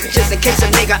with me. Just in case a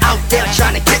nigga out there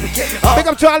trying to get me. Big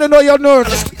up trying to know your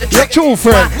nerves. Your true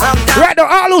friend. Right now,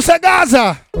 all who's a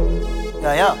Gaza.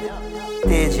 Yeah.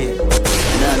 DJ.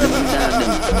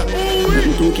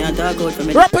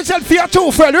 Represent for your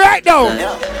true friend right now.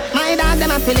 My dog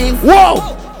them a feeling.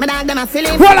 Whoa. My dog them a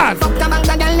feeling. Hold on. Fuck a bang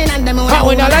the girl in them. How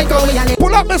we not like how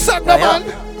pull up the song, man.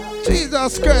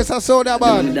 Jesus Christ, I saw that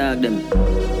man.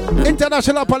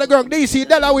 International Polygram, DC,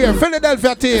 Delaware,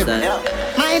 Philadelphia team.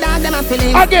 My dog them a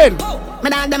feeling. Again. My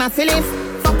dog them a feeling.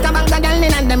 Fuck a bang the girl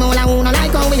in them. All I wanna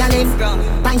like how we a live.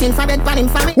 Pinting for bed, panning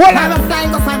for me. I'm a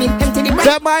flying go for me. Empty the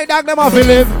bread. My dog them a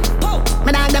feeling.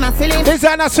 My dog them a feeling. This is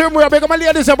a swimwear, big up my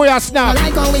ladies and we are snap.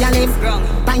 Like how we a live.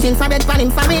 Pinting for bed,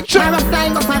 panning for me. I'm a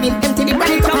flying go for me. Empty the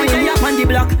bread. On the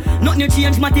block, nothing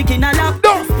change, my tick in a lap.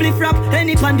 Split rap,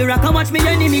 any pan the rock, watch me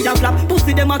enemy that flap.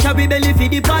 Pussy them a carry belly for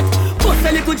the pot. Put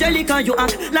a little jelly cause you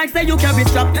act like say you carry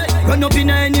strap. Run up in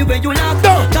anywhere you lock.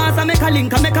 Dance and make a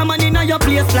link and make a man in your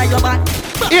place fly your back.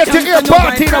 Ear to ear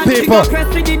party now people.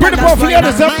 Pretty puff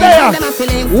ladies up there.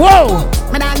 Whoa.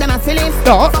 My dog them a feeling.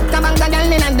 No. Fuck a bang the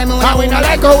girl in them. How we not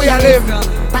like how we a live.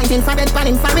 Pinting for bed,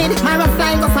 panning for me. My rough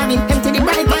flying go for me. Empty the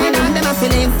bread. My dog them a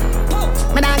feeling.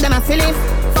 My dog them a feeling.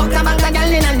 Fuck a bang the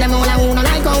girl in them. All I wanna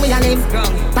like how we a live.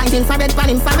 Pinting for bed,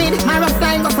 panning for me. My rough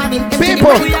flying go for me.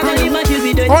 People,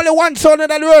 only one son in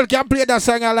the world can play that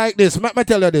song like this. Let me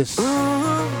tell you this.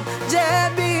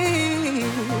 JB.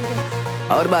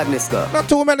 How the badness go? Not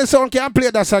too many sons can play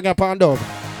that song upon dub.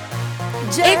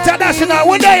 International,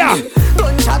 we there.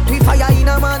 Gunshot we fire in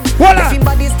a man. Voila.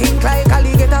 Everybody stink like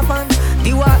alligator fan.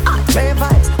 The war hot play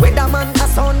vibes. With the man a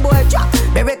sound boy drop.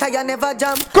 Beretta you never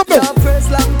jam. Come on.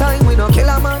 First long time we no kill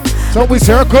a man. So we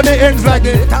circle the ends like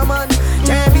it.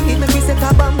 JB make me set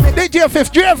a bomb. DJ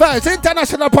 5th Drivers,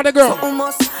 International upon the ground.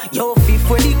 Yo, fifth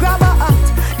when the grab a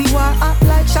hat. The war hot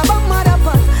like Shabba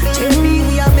Motherpot. JB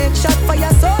we a make shot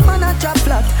fire so man a drop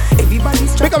flat.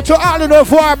 Everybody's pick up to all who know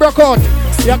before I broke out.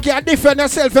 You can't defend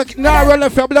yourself. You can't run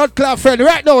off your blood clot friend.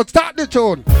 Right now, start the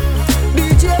tune.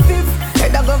 DJ 5th,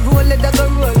 head a go roll, head a go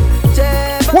roll.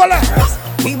 Voila.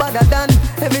 We badder than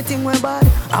everything we bad.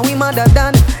 And we madder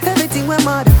than everything we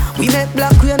mad. We make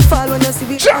black rain fall when you see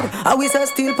we bad. And we say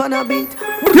steel pan a beat.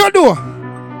 You do.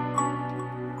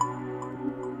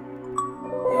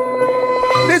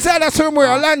 This is the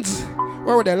swimwear lands.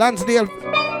 Where were they? Lansdale,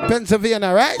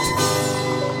 Pennsylvania, right?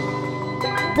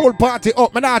 Pool party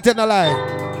up, man, not telling a lie.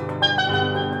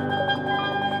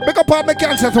 Pick up all my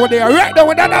cancers over there. Right now,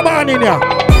 with that man in here.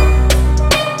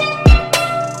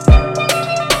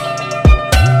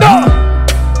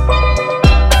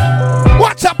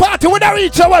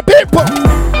 reach our people.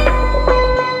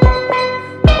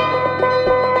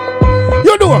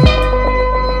 You know,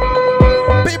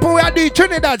 people we are doing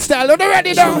Trinidad style. Are they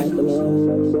ready now?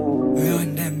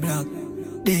 Run them black.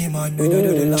 Demon, we don't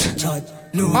do the long chat.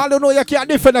 No. I don't know you can't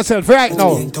defend yourself right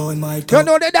now. You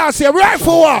know they dance here,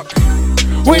 rifle walk.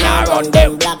 We not run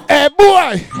them black. Hey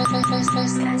boy,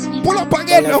 pull up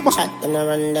again, no man.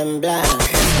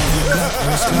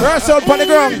 Rest out on the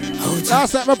ground.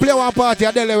 Last time I play one party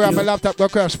at Delaware, my laptop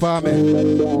got crashed for me.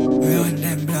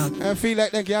 I feel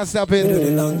like they can't stop it.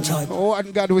 Oh,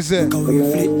 what God was there?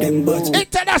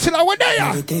 International, we're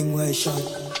there.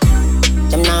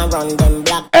 Them now run them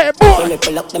black. Hey boy,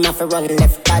 pull up them have to run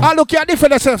left back. I look at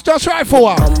different yourself. Just rifle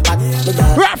walk.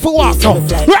 Rifle walk now.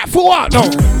 Rifle walk now.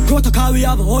 Protocol we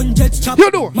have 100 chop.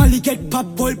 You know. Mali get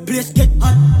pop, whole place get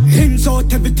hot. Hands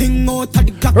out, everything out of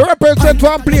the gap. Represent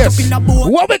one place.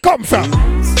 Where we come from?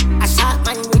 A shot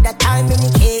man with a time in the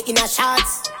K in a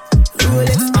shots.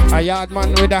 A yard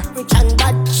man with a rich and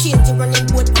bad. Change the running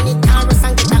boat on the Taurus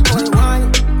and get a all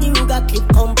one. You got clip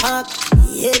compact.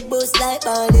 Head boost like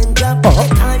ball and drop. The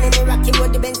turn in the rocky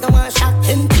road, the Benz no one shot.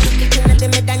 Him kicking at the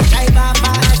mid and drive off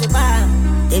as a bar.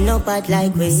 They know bad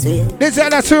like we swear. This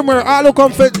is a swimmer. All who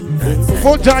come fit.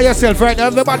 Full joy yourself right now.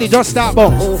 Everybody just start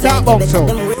bounce. Start bounce so.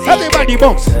 Everybody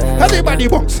bounce. Everybody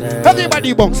bounce.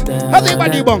 Everybody bounce.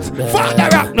 Everybody bounce. Father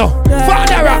rock now.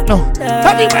 Father rock now.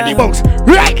 Everybody bounce.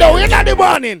 Right now in the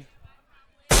morning.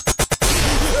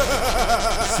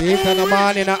 6 in the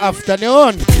morning and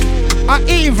afternoon. And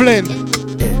evening.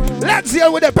 Let's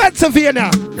deal with the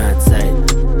Pennsylvania. That side.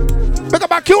 Because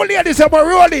my cool ladies are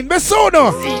rolling. Me soon.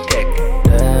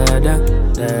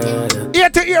 Ear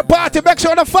to ear party. Make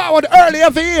sure to forward early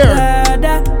every year.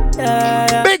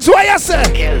 Bigs, what you say?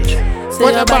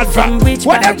 What the bad from?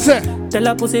 What them say? Tell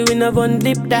a pussy we never one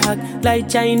dip tag. Like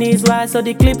Chinese why so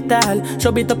the clip tag.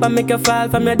 Show it up and make you fall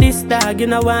from your disc tag. You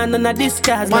know one on a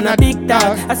discard, man a big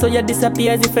tag. I saw you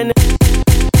disappear as if any.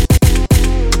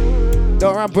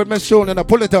 Don't ramp with my show and I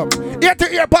pull it up. Ear to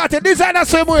ear party, designer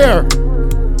somewhere.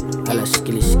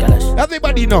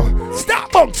 Everybody know.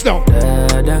 Stop bounce now.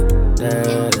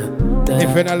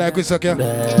 If you don't like it, suck ya.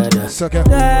 Suck ya.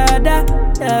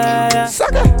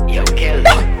 Suck ya.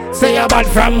 Say you're bad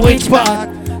from which part?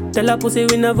 Tell a pussy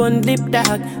we never one dip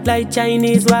tag. Like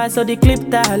Chinese why so the clip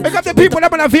tag. Because the people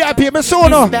that on a VIP, me so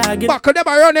no. Back of them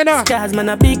are running now. Cause man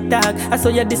a big tag. I saw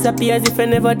you disappear as if I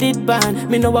never did ban.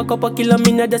 Me no walk up a kilo,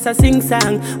 me no just a sing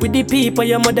song. With the people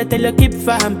your mother tell you keep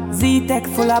fam. Z-Tech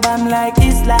full of bam like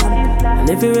Islam. And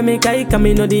if you make I come,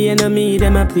 me know the enemy.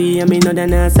 Them a pray and me know they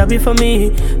not sorry for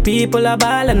me. People a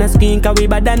ball and a skin. Cause we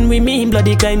bad than we mean.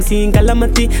 Bloody crime scene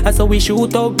calamity. I saw we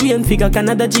shoot out brain figure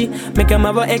Canada G. Make them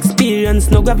have a experience,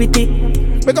 no gravity.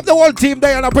 Pick up the whole team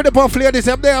there and a pretty puff ladies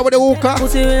up there with the hookah.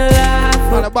 Pussy with a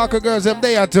laugh. And the back of girls up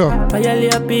there too.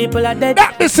 Violate people are dead.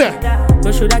 That me say.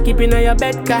 You shoulda keep in your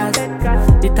bed cause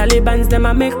the Talibans them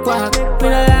a make quack. We no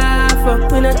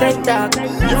laugh, we no take talk.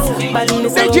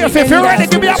 DJ, if you're ready,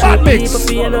 give me a bad mix. 1,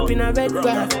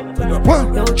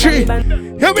 3,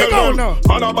 here we go now.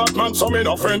 Man a Batman, so me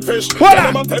no friend fish. What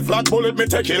them a take flat bullet, me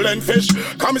take kill and fish.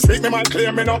 Come speak me my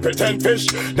clear, me no pretend fish.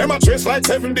 Them a trace like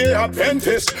 7-day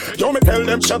Adventist. Yo me tell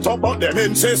them shut up, but them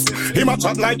insist. Him a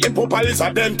chat like him papa is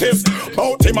a dentist.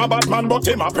 Bout him a Batman, but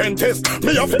him apprentice.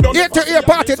 Me a fi done. Ear to ear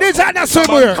party, this is the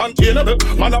somewhere.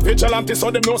 Man a vigilante,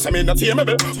 so them know say me not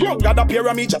tameable. Young got a pair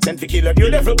of me just sent to kill a new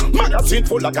level. Magazine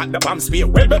full, I got the palms be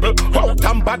well bevel. Out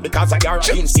and bad because I are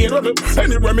insane.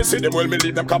 Anywhere me see them, well me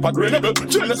leave them copper grainable.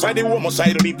 Genocide, the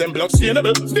homicide, leave them blood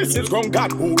stainable. This is grown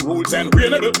God who rules and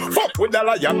reignable. Fuck with the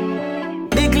lion.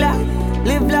 Big life,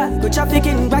 live life, go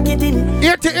trafficking, back it in.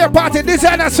 Ear to ear party,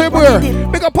 designer somewhere.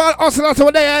 Big up all hustlers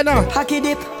over there now. Hockey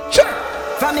dip.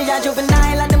 From me a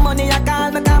juvenile and the money I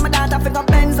call me. Call my daughter for go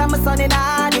Benz and my son in a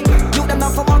honey. You them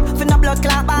not for work, for no blood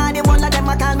clot body. One of them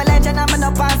I call me legend, I'm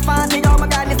no pass party. Oh my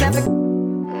God, this every.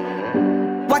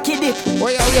 Wacky dip.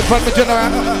 Where you wait for me, General?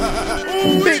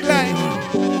 Big line.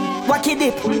 Wacky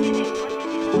dip.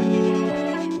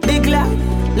 Big life,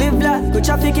 live life, go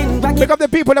trafficking, back it. Pick up the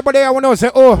people up there, I want to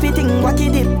say, oh. Fitting, wacky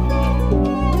dip.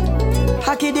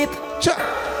 Hockey dip.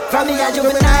 From me a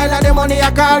juvenile and the money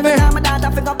I call me. My daughter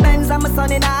for go Benz and my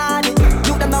son in a honey.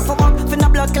 You them not for work, for no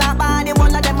blood clot body.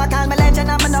 One of them I call me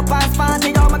legend, I'm no pass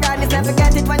party. Oh my God, this never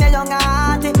get it when you're young and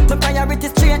hearty. My priority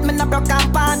straight, me no broke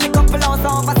and party. Couple hours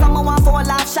over, someone want for a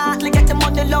laugh shortly. Get the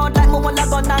money load like me want a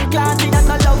gun and class. She has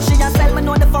no love, she a sell me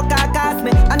know the fuck I cost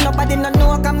me. And nobody no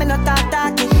know, cause me no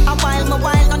talky. A while,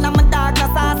 none of my dark,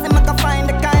 no saucy. Me can find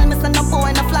the Kyle, me send no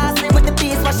boy, no flossy. With the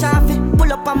piece for sharpie,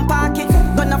 pull up and park it.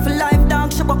 Gonna for life,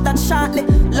 dog, she up that shortly.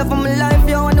 Love of my life,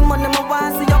 yo, and the money my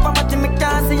want. See, yo, but me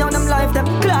can't see, yo, them life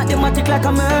Automatic like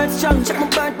I'm earth strong. Check my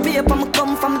birth paper, I'ma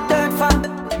come from a dirt farm.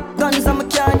 Guns on my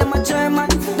car, them a German.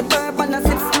 The bourbon a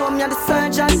sip slow, me a the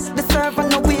surgeon. The servant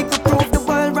no weak, we prove the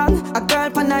world wrong. A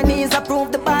girl on her knees, I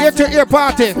prove the bad. Get to your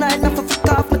party. Slide enough to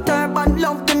fuck off my turban.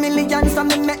 Love the millions, so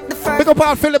me make the first. Pick up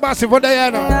all Philly Massive for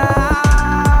Diana.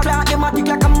 Automatic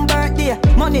like I'm birthday.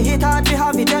 Money hit hard, we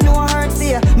have it, you know I hurt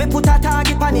see. Me put a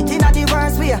target on it in a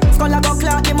diverse way. Skull a go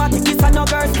clot, automatic, it's a no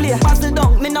girls play. Puzzle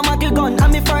down, me no muggle gun,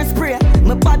 and me first spray.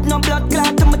 Me bad no blood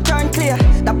clot to me turn clear.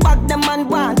 The bag them man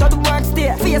want, all the work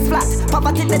stay. Face flat,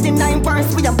 poverty let him 9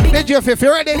 burns. We a big DJ Fifth,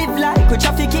 you ready? Live like we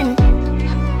trafficking.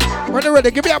 When you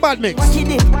ready, give me a bad mix. What he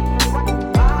did?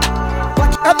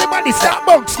 Everybody start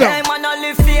bunks now. Hey man, I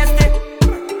live feisty.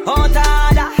 Out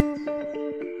harder.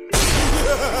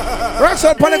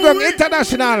 Russell Polygram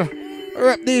International.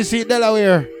 Rep DC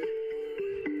Delaware.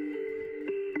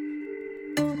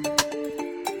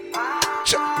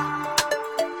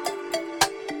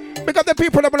 Because the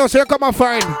people that say come and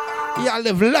find. You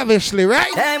live lavishly,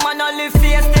 right? Hey man, I live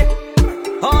feisty.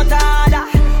 Out harder.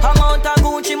 I'm out of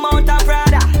Gucci, mount of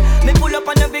Prada. Me pull up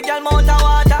on the big girl, mount of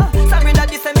water. Sorry that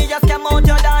this me just came out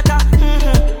your data.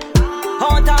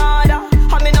 Out harder.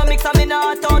 I me no mix, I me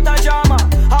not out of drama.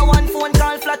 I want phone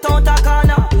call flat out a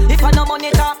corner. If I no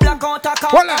money talk black out a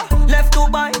corner. Left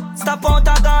Dubai, stop out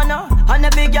a Ghana. And the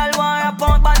big girl want a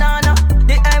pound banana.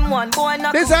 The M1 boy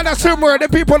not. This is the Swimwear, the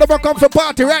people that will come for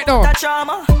party right now. That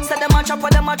drama. Say them a chop or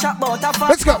them a chop about a fuck.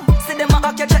 Let's go. See them a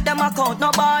back, you check them account,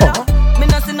 no bother. Me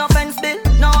no see no fence bill,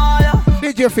 no order.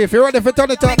 DJ Fifth, you ready for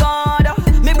turn it up?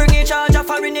 Me bring in charge of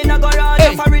foreign in a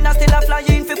garage. Foreign a still a fly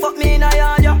in fi fuck me in a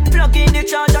yard. Yeah. Plug in the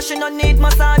charger, she no need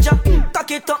massager.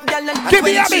 Cock it up, girl, and give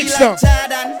me a mix now.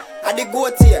 Jordan, I the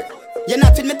goat here. You're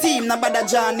not with my team, no bother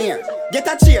John here. Get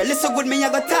a cheer, listen good, me I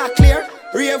go talk clear.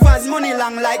 Ravers money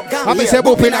long like gang. I say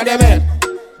boop in a them head.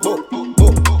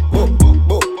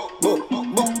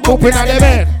 Boop in a them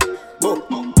head.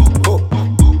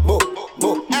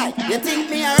 You think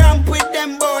me a ramp with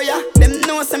them boy, yeah? Them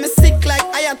know some sick like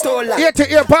Ayatollah. Here to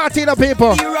your party, the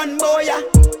people. You run boy, yeah?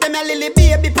 Them a lily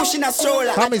baby pushing a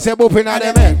stroller. Come say boop in a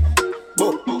them head.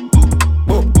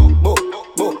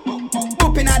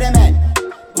 Boop in a them head.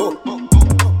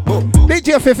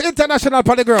 DJ Fifth International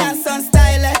Polygram. Hanson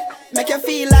style, make you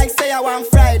feel like say I want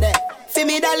Friday. See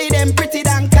me dolly them pretty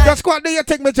damn kind. Just go out there, you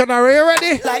take me January, you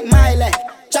ready? Like Miley.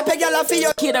 Chop a girl for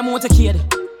your kid, I'm out a kid.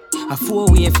 A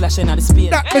 4-way flashing at the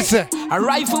speed. That listen. A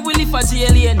rifle will live as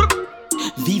alien.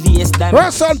 VVS diamond.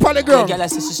 Russell Polygram. Girl, I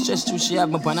say she stressed too, she have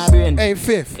my pan her brain. Hey,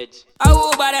 Fifth.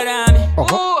 Oh, bother than me.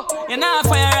 Oh, you know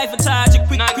fire rifle charge.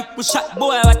 Quick, we shot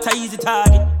boy, what a easy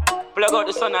target. Plug out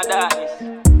the sun of darkness.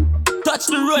 Touch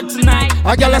the road tonight.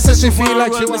 A girl, I say she feel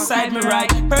like she beside me right.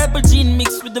 Purple jean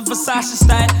mixed with the Versace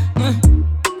style.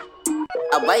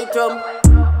 A white drum.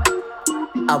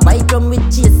 A white drum with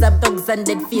chase up dogs and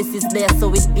dead faces there,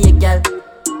 so it be a girl.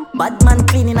 Bad man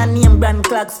cleaning a name brand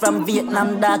clocks from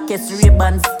Vietnam, darkest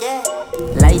Ray-Bans.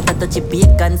 Light a touchy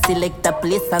bacon, select a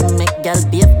place and make girl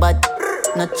behave, but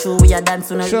not true we a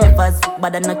dance on the rivers,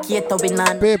 but I no cater we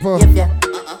non. People,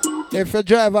 if you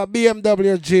drive a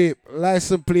BMW Jeep,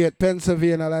 license plate,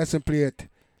 Pennsylvania license plate,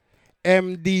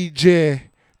 MDJ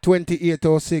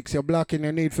 2806, you're blocking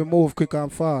your need for move quick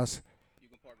and fast.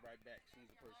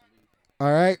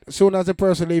 Alright, as soon as the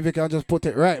person leave, you can just put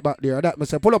it right back there. That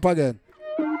means pull up again.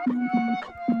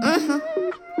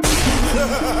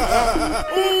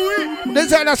 This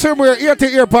is a Swimwear ear to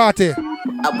ear party.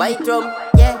 A white drum,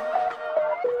 yeah.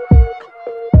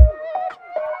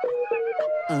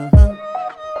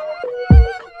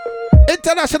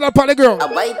 International Polygram. A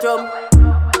white drum.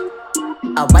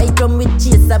 A white drum with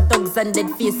chase up dogs and dead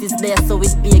faces there, so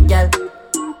it be a girl.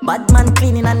 Bad man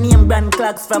cleaning a name brand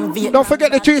clocks from Vietnam. Don't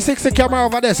forget the 360 camera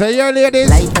over there. So here,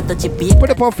 ladies. Put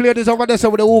the puff ladies over there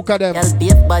so with the hook of them.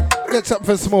 Get something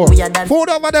for smoke. Food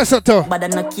over there, so too. But I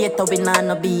no cater, we nah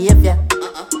no behavior.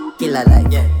 Killer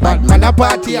like, yeah. Bad man a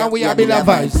party and we a bill of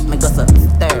vibes. Me go so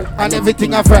stir and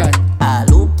everything a fry. All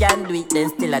who can do it, then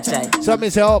still a try. So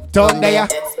me say uptown there.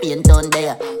 Spain town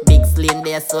there. Big sling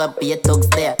there, so I pay thugs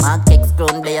there. Mark X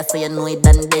crown there, so you know it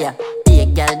done there. Be a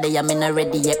girl there, me not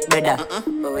ready yet, brother.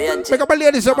 Pick up a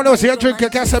ladies, someone else here drink your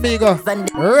Casamigo.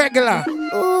 Regular.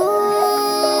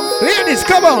 Ladies,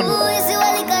 come on.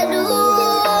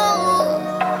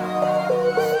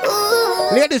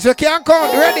 Ladies, you can't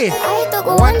count. Ready?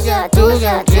 1 shot, 2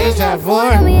 shot, 3 shot,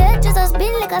 4.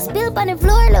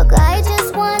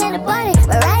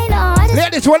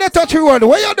 Ladies, when they touch you, what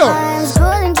you do? I'm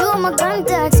scrolling through my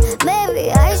contacts.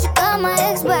 Maybe I should call my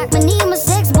ex back. I need my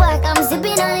sex back. I'm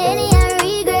sipping on any and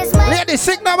regrets. Lady,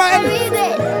 sick now, man.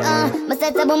 My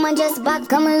set up woman just back,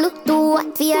 come and look to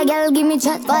what for a girl, give me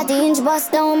chat 40-inch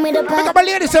bust down with the pack. Look at my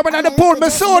lady, someone at the pool, me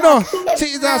sono.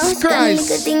 Jesus Christ.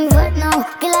 Good things work now.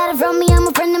 Get out from me, I'm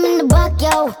a friend, I'm in the back,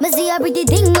 yo. Me see a pretty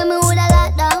thing when me woulda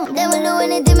locked down. They will do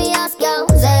anything me ask, yo.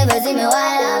 So if you see me wild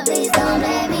out, please don't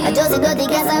blame me. I just got the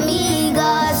gas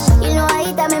amigos. You know I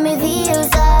hit that make me feel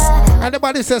so. And the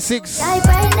body says 6. Type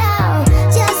right now,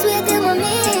 just wait till my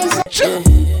mission.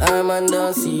 Armand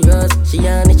don't serious. She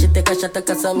on it, she take a shot at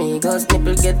Casamigos.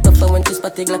 Nipple get tougher when she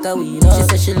spotted like a wheeler. She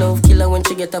say she love killer when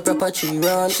she get a proper tree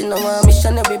run. She know want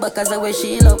missionary back as the way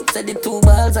she love. Said the 2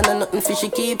 balls and nothing for she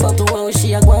keep up. To where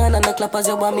she a gone and a clap as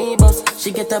you want me boss.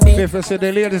 She get a big. If say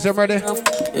the ladies are ready.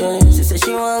 Yeah, she say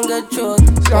she want get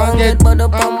choked. She want get bud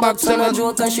up and back on a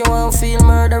joke and she want feel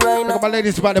murder right now. Look at my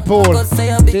ladies by the pool.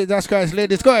 Jesus Christ,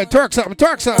 ladies, go ahead, twerk something,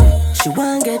 twerk something. She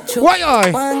want get choked. Why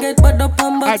I? Want get bud up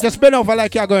and back. I just been over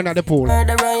like you're going at the pool.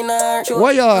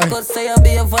 Why I?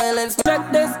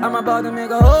 Check this, I'm about to make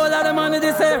a whole lot of money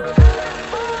this year.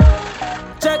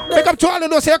 Check this. Pick up to all of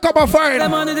those here, come on, fine.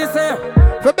 Money this year.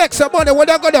 For make some money, when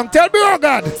they go down, tell me, oh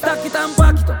God. Stack it and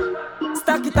pack it up.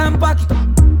 Stack it and pack it up.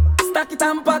 Stack it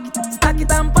and pack it. Stack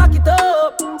it and pack it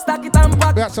up. Stack it and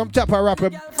pack it. Got some chopper rapper.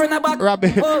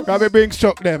 Robbie being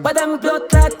struck them. But them blood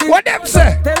clotting. What them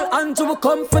say? Tell Andrew will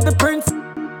come for the prince.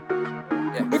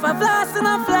 If I floss and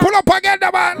I flash. Pull up again,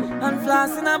 the man. And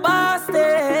floss in a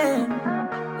Boston.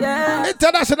 Yeah.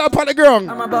 International on the ground.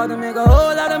 I'm about to make a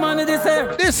whole lot of money this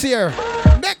year. This year.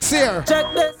 Next year. Check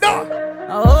this. No.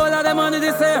 A whole lot of money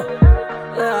this year.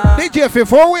 Yeah. DJ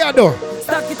before we are done.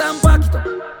 Stack it and pack it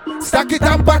up. Stack it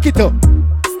and pack it up.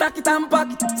 Stack it and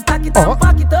pack it. Stack it and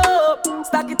pack it up.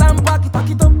 Stack it and pack it. Pack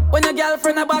it up. When your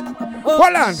girlfriend a back it up.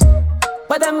 Hold on.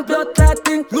 But them blood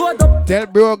clotting load up. Tell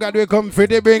bro God we come for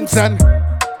the brinks and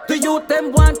the youth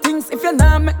them want things. If you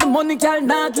not make the money, girl,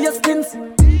 nah give your skins.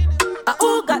 I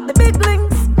all got the big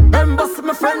links. Remember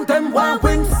my friend them want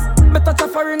wings. Me touch a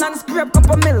foreign and scrape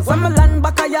couple mills. When me land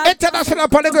back a yard. International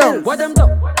on the ground. What them do?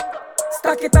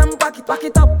 Stack it and pack it up.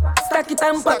 Stack it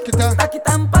and pack it up. Stack it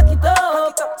and pack it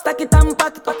up. Stack it and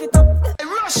pack it up. Hey,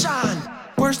 Russian.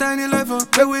 Porsche 911,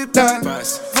 the whip that.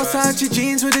 Versace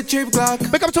jeans with a chip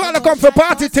Glock. Pick up to all the come for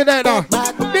party today now.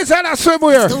 This is a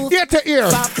swimwear, ear to ear.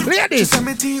 Ladies. She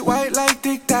me teeth white like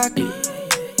Tic Tac.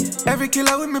 Every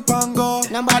killer with me pango.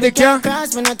 Nobody can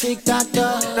cross me no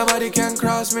tic-tac-toe. Nobody can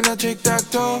cross me no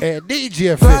tic-tac-toe. Hey,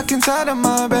 DJ Black inside of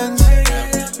my Benz.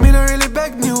 Me don't really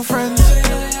beg new friends.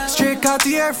 Straight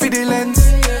Cartier for the lens.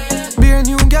 Beer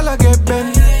new gal I get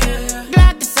bent.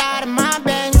 Black inside of my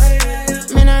Benz.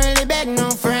 Me no really beg no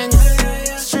friends.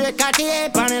 Straight Cartier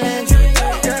on the lens.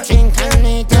 Drink and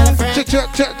me tell a friend.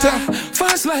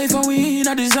 Fast life and we in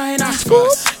a designer.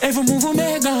 Every move we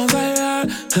make on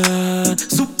viral.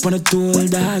 Soup on a tool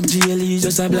dog. GLE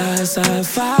just a blast off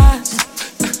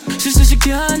fast. She said she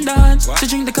can't dance. She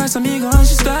drink the Casamigos and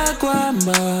she start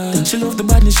quamba. She love the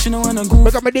badness, she don't wanna go.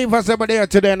 Look at my divas over there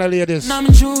today, now ladies. Now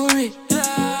I'm jewelry.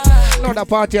 Know that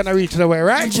party and I reach the way,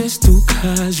 right? Just too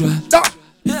casual. No.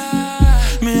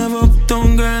 Me have a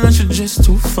uptown girl and she just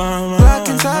too far. Black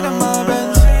inside of my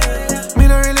Benz. Me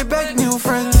don't really beg new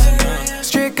friends.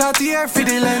 Straight Cartier for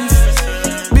the lens.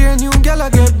 Be a new girl I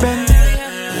get bent.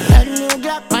 A new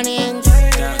Glock on the ends.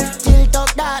 Tilt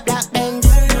up that black Benz.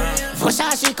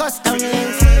 Versace custom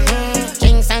lens.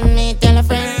 Drinks and me tell a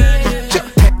friend.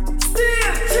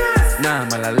 Nah,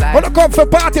 man, I lie. Wanna come for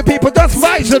party people, just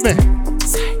vibes with me.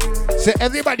 Say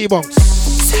everybody bunks.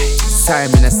 Sorry,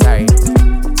 man, sorry.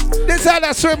 This is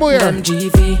that swimwear.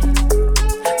 MGV.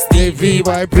 Stevie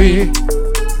VYP.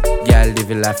 Girl,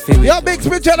 live a life with Yo, Big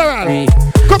Speed General.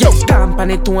 Come on.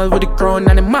 Company tool with the crown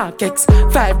and the markets.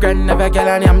 5 grand of a girl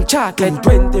and I'm chocolate.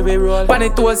 20 we roll. Pan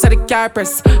it all so the car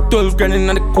press. 12 grand in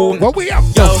the cool. What we have?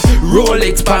 Yo,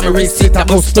 Rolex, pan the receipt a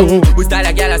custom. We style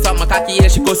a girl, I saw my cocky, yeah,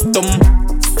 she custom.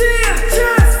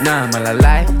 Nah, man, I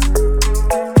lie.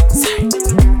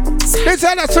 This is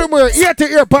that swimwear, ear to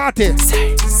ear party.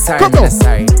 Sorry, man,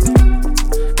 sorry.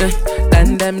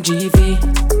 And MGV.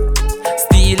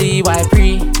 Steely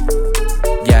YP.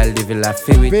 Girl, live a life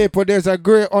with people, there's a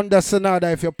great understanding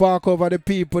if you park over the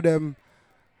people them.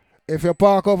 If you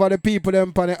park over the people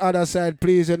them on the other side,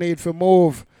 please you need to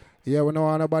move. Yeah, we don't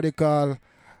want nobody call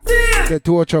the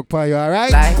tow truck for you,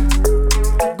 alright?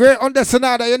 Great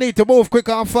understanding that you need to move quick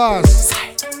and fast.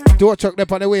 Tow truck them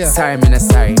on the way. Sorry, man,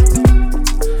 sorry.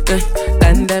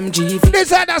 And MGV. This is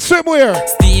that swimwear.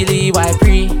 Steely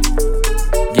YP.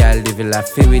 Girl, live a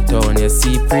life with on your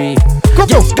C3.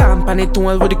 Yo, company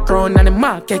tool with the crown and the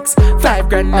markets. 5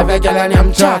 grand of a girl and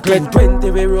I'm chocolate.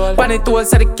 20 we roll. Pan it all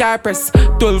so the car press.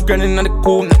 12 grand in the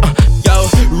cool. Yo, Yo,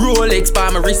 Rolex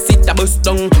pa my wrist, it a bust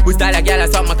down. We style a gal, I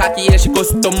suck my cocky, yeah, she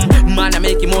custom. Man, I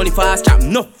make money fast, chop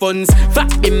no funds.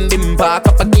 Fat bim bim, park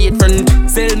up a gate front.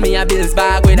 Sell me a bills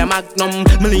bag with a magnum.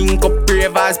 Me link up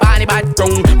ravers, panny bad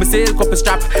tongue. Me silk up a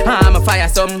strap, I'm a fire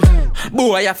some.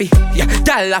 Boy, I fi, yeah,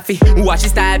 gal I fi. Watch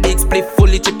his style, big split,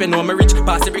 fully chipping on me rich.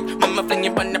 Pass the brick, mama fling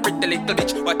it on the pretty little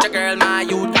bitch. Watch a girl, my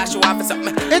youth, cash you off for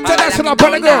something. International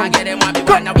Polygon. Get them want be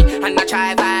one a week. And I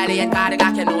try violate, cause the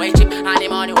guy can know a chip. And the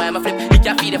money where my flip, it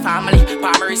can feed the family.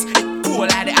 Palmeries, it cool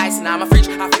like the ice in my fridge.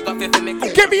 I think of it for me.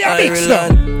 Give me a mix,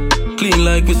 clean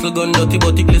like whistle gun, dirty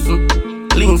but it glisten.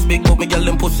 Links big but me girl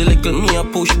them pussy little. Me a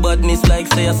push badness like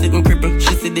say I sit and cripple.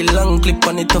 She see the long clip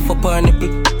on it tough up her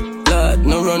nipple. Lord,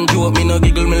 no run joke, me no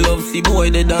giggle. Me love see boy,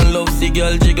 they don't love see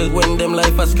girl jiggle. When them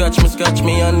life a scratch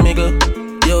me and miggle.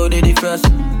 Yo, they the first.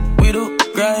 We do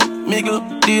grind,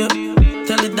 miggle, deal.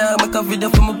 Tell it down, make a video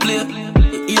for my play.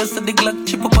 Ears to the Glock,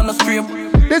 chip up on the strip.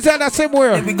 This is the same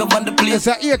way. It's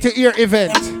an ear-to-ear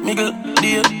event. Miggle,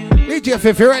 deal. DJ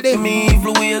Fiff, you ready? Me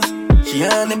evil ways. She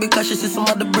honey because she see some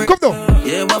of the break. Come down.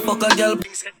 Yeah, but fuck a girl.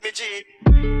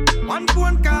 One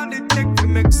phone call it take to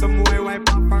make some boy wipe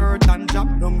up her hurt and drop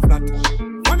down flat.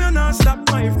 When you not stop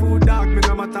my food, dog, me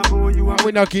no matter how you are.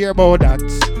 We not care about that.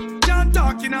 Can't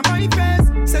talk in my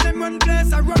face. Say them run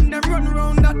place, I run them run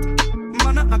round that.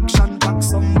 Man a action back,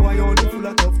 some boy only full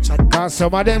of tough chat. Cause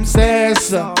some of them stairs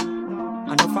so.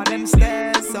 Enough of them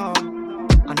stairs so.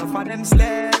 Enough of them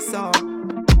stairs so.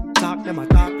 Talk them a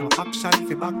talk, no action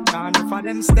fi back. Enough of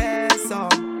them stairs so.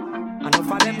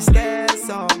 Enough of them stairs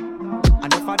so.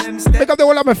 Enough of them stairs. Pick up the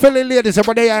whole of my Philly ladies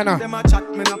over there now. Them a chat,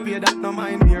 me no pay that, no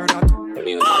mind hear that.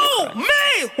 Oh,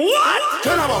 me! What?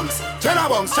 Jenna Bunks, Jenna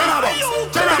Bunks, Jenna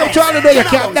Bunks, Jenna Bunks. Trying to do you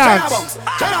can't dance.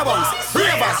 Jenna Bunks,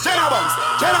 Ravers, Jenna Bunks,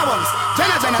 Jenna Bunks,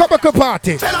 Jenna. Come back to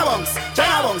party. Jenna Bunks,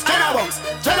 Jenna Bunks, Jenna Bunks,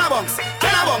 Jenna Bunks,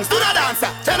 Jenna Bunks, do the dancer.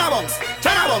 Jenna Bunks,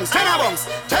 Jenna Bunks, Jenna Bunks,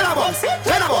 Jenna Bunks,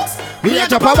 Jenna Bunks. We at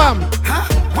your bam. Huh?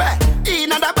 Where?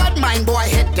 In another bad mind boy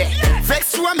head there.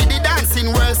 Vex you me the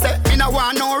dancing world say. Me no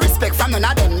want no respect from none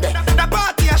of them there. The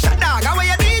party a shut down, how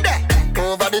you need there?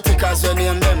 Over the tickers you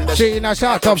name them there. She in a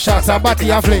shot up shots and body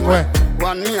a fling where.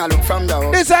 One me a look from the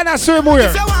house. This is a swimwear.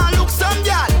 If you want look some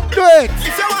girl, do it.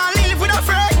 If you want live with a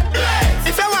friend,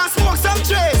 if you want smoke some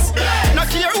trace, no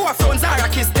care who a phones are a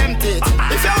kiss them teeth.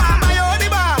 If you want my own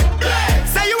bar,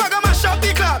 say you a go mash up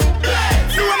the club.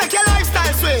 You want make your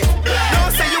lifestyle sweet. No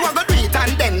say you a go do it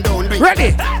and then don't do it.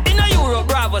 Ready? In a Europe,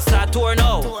 Bravo start tour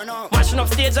now. Mashing up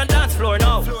stage and dance floor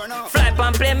now. Fly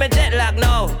and play me jet lag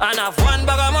now. And have one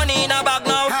bag of money in a bag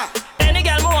now. Any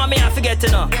girl more me I forget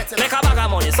to know. Make a bag of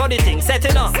money, so the thing set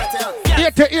it up.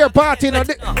 Ear-to-ear party now.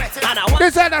 This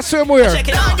is a swimwear.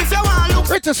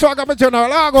 Richard Swagger, my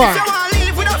general. If you want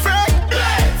live with a friend,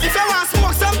 if you want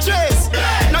smoke some trace,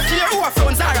 no care who a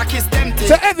phones are a kiss them teeth.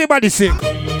 So everybody sing.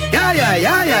 Yeah, yeah,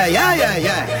 yeah, yeah, yeah, yeah,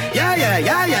 yeah. Yeah, yeah,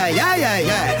 yeah, yeah, yeah, yeah,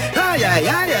 yeah. Yeah, yeah,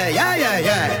 yeah, yeah, yeah, yeah,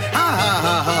 yeah. Ha, ha,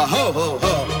 ha, ha, ho, ho,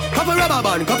 ho. Couple rubber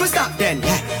band, couple stop then,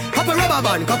 yeah. Couple rubber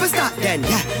band, couple stop then,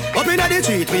 yeah. Up in the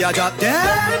street, we a drop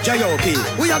dead. J.O.P.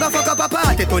 We a go fuck up a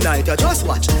party tonight, you just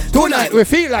watch. Tonight we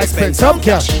feel like spend some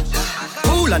cash.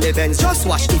 Cool on the Benz, just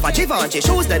watch. If a Givenchy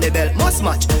shoes, then the belt must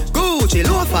match. Gucci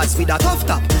loafers with a tough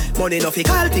top. Money no fi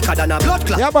call thicker than a blood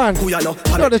clot. Yeah man, who you know?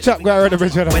 Know the chap guy around the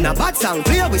bridge. When a bad sound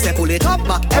clear, we say pull it up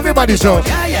back. Everybody show.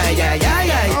 Yeah, yeah, yeah, yeah,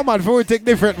 yeah. Oh man, we take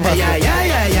different man. Yeah, yeah,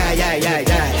 yeah, yeah, yeah, yeah,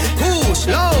 yeah. Push,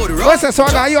 load, roll. What's the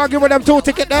song? Are you arguing with them 2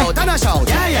 tickets there? Out and a shout.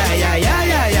 Yeah, yeah, yeah, yeah,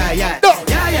 yeah, yeah, yeah. No.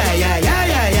 Yeah, yeah, yeah, yeah,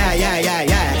 yeah, yeah, yeah, yeah,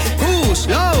 yeah. Push,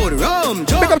 load, rum,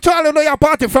 jump. Pick up Charlie, know your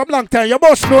party from long time. You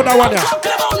must know that one.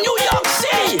 Talking about New York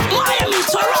City, Miami,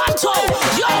 Toronto.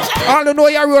 All you know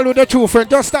you roll with the true friend.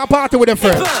 Just start party with them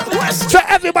friends. So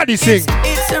everybody sing.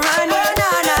 It's a run, na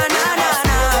na na na na.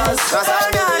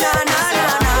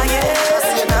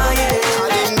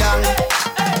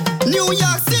 New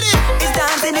York City. It's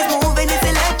dancing, it's moving, it's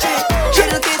electric.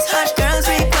 Little kids, hot girls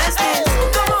requesting.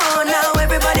 Come on now,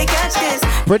 everybody catch this.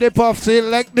 Pretty puff, say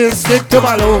like this. Stick to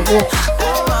my logo.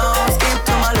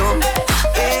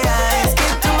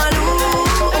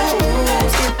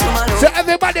 So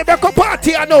everybody make a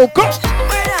party and now go.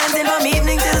 We're dancing from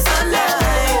evening till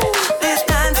sunlight. This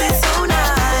dance is so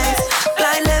nice.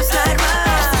 Slide left, slide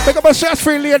right. Pick up a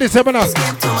stress-free ladies,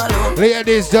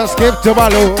 ladies, just skip to my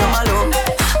logo.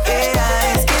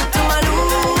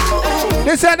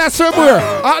 This ain't a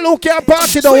swimwear. All who can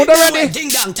party though, you ready?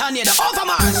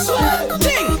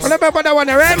 Remember that one,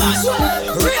 right?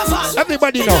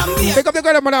 Everybody know. Pick up the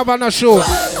girl that have on a show.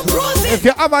 If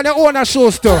you have on your own show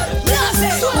store.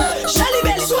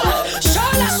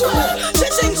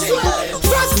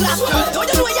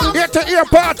 Ear to ear Swimwear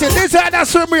party. This is the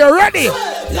Swimwear ready.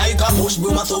 Like a push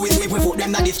broom, so we sweep, we put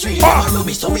them down the street.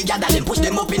 Rubbish, so we gather them, push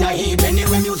them up in a heap.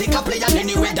 Anywhere music a play and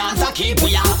anywhere dance a keep.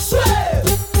 We are sweep,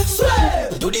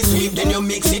 sweep. Do the sweep, then you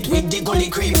mix it with the gully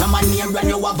creep. From a name brand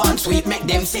new avant sweep, make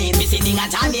them say it. We sitting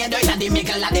at a near dirt at the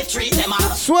middle of the street. Them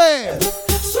are sweep.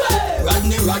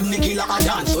 Rodney killer a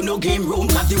dance, so no game room.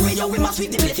 Cause the way we must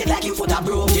sweep the place like him foot a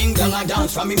broom. Ding dong a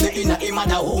dance from him the inner him at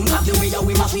the home. Cause the way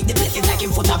we must sweep the place like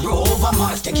him foot a broom. Over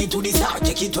Mars, take it to the star,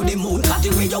 take it to the moon. Cause the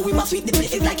way we must sweep the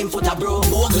place like him foot a broom.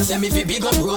 Bogle send me fi big up bro.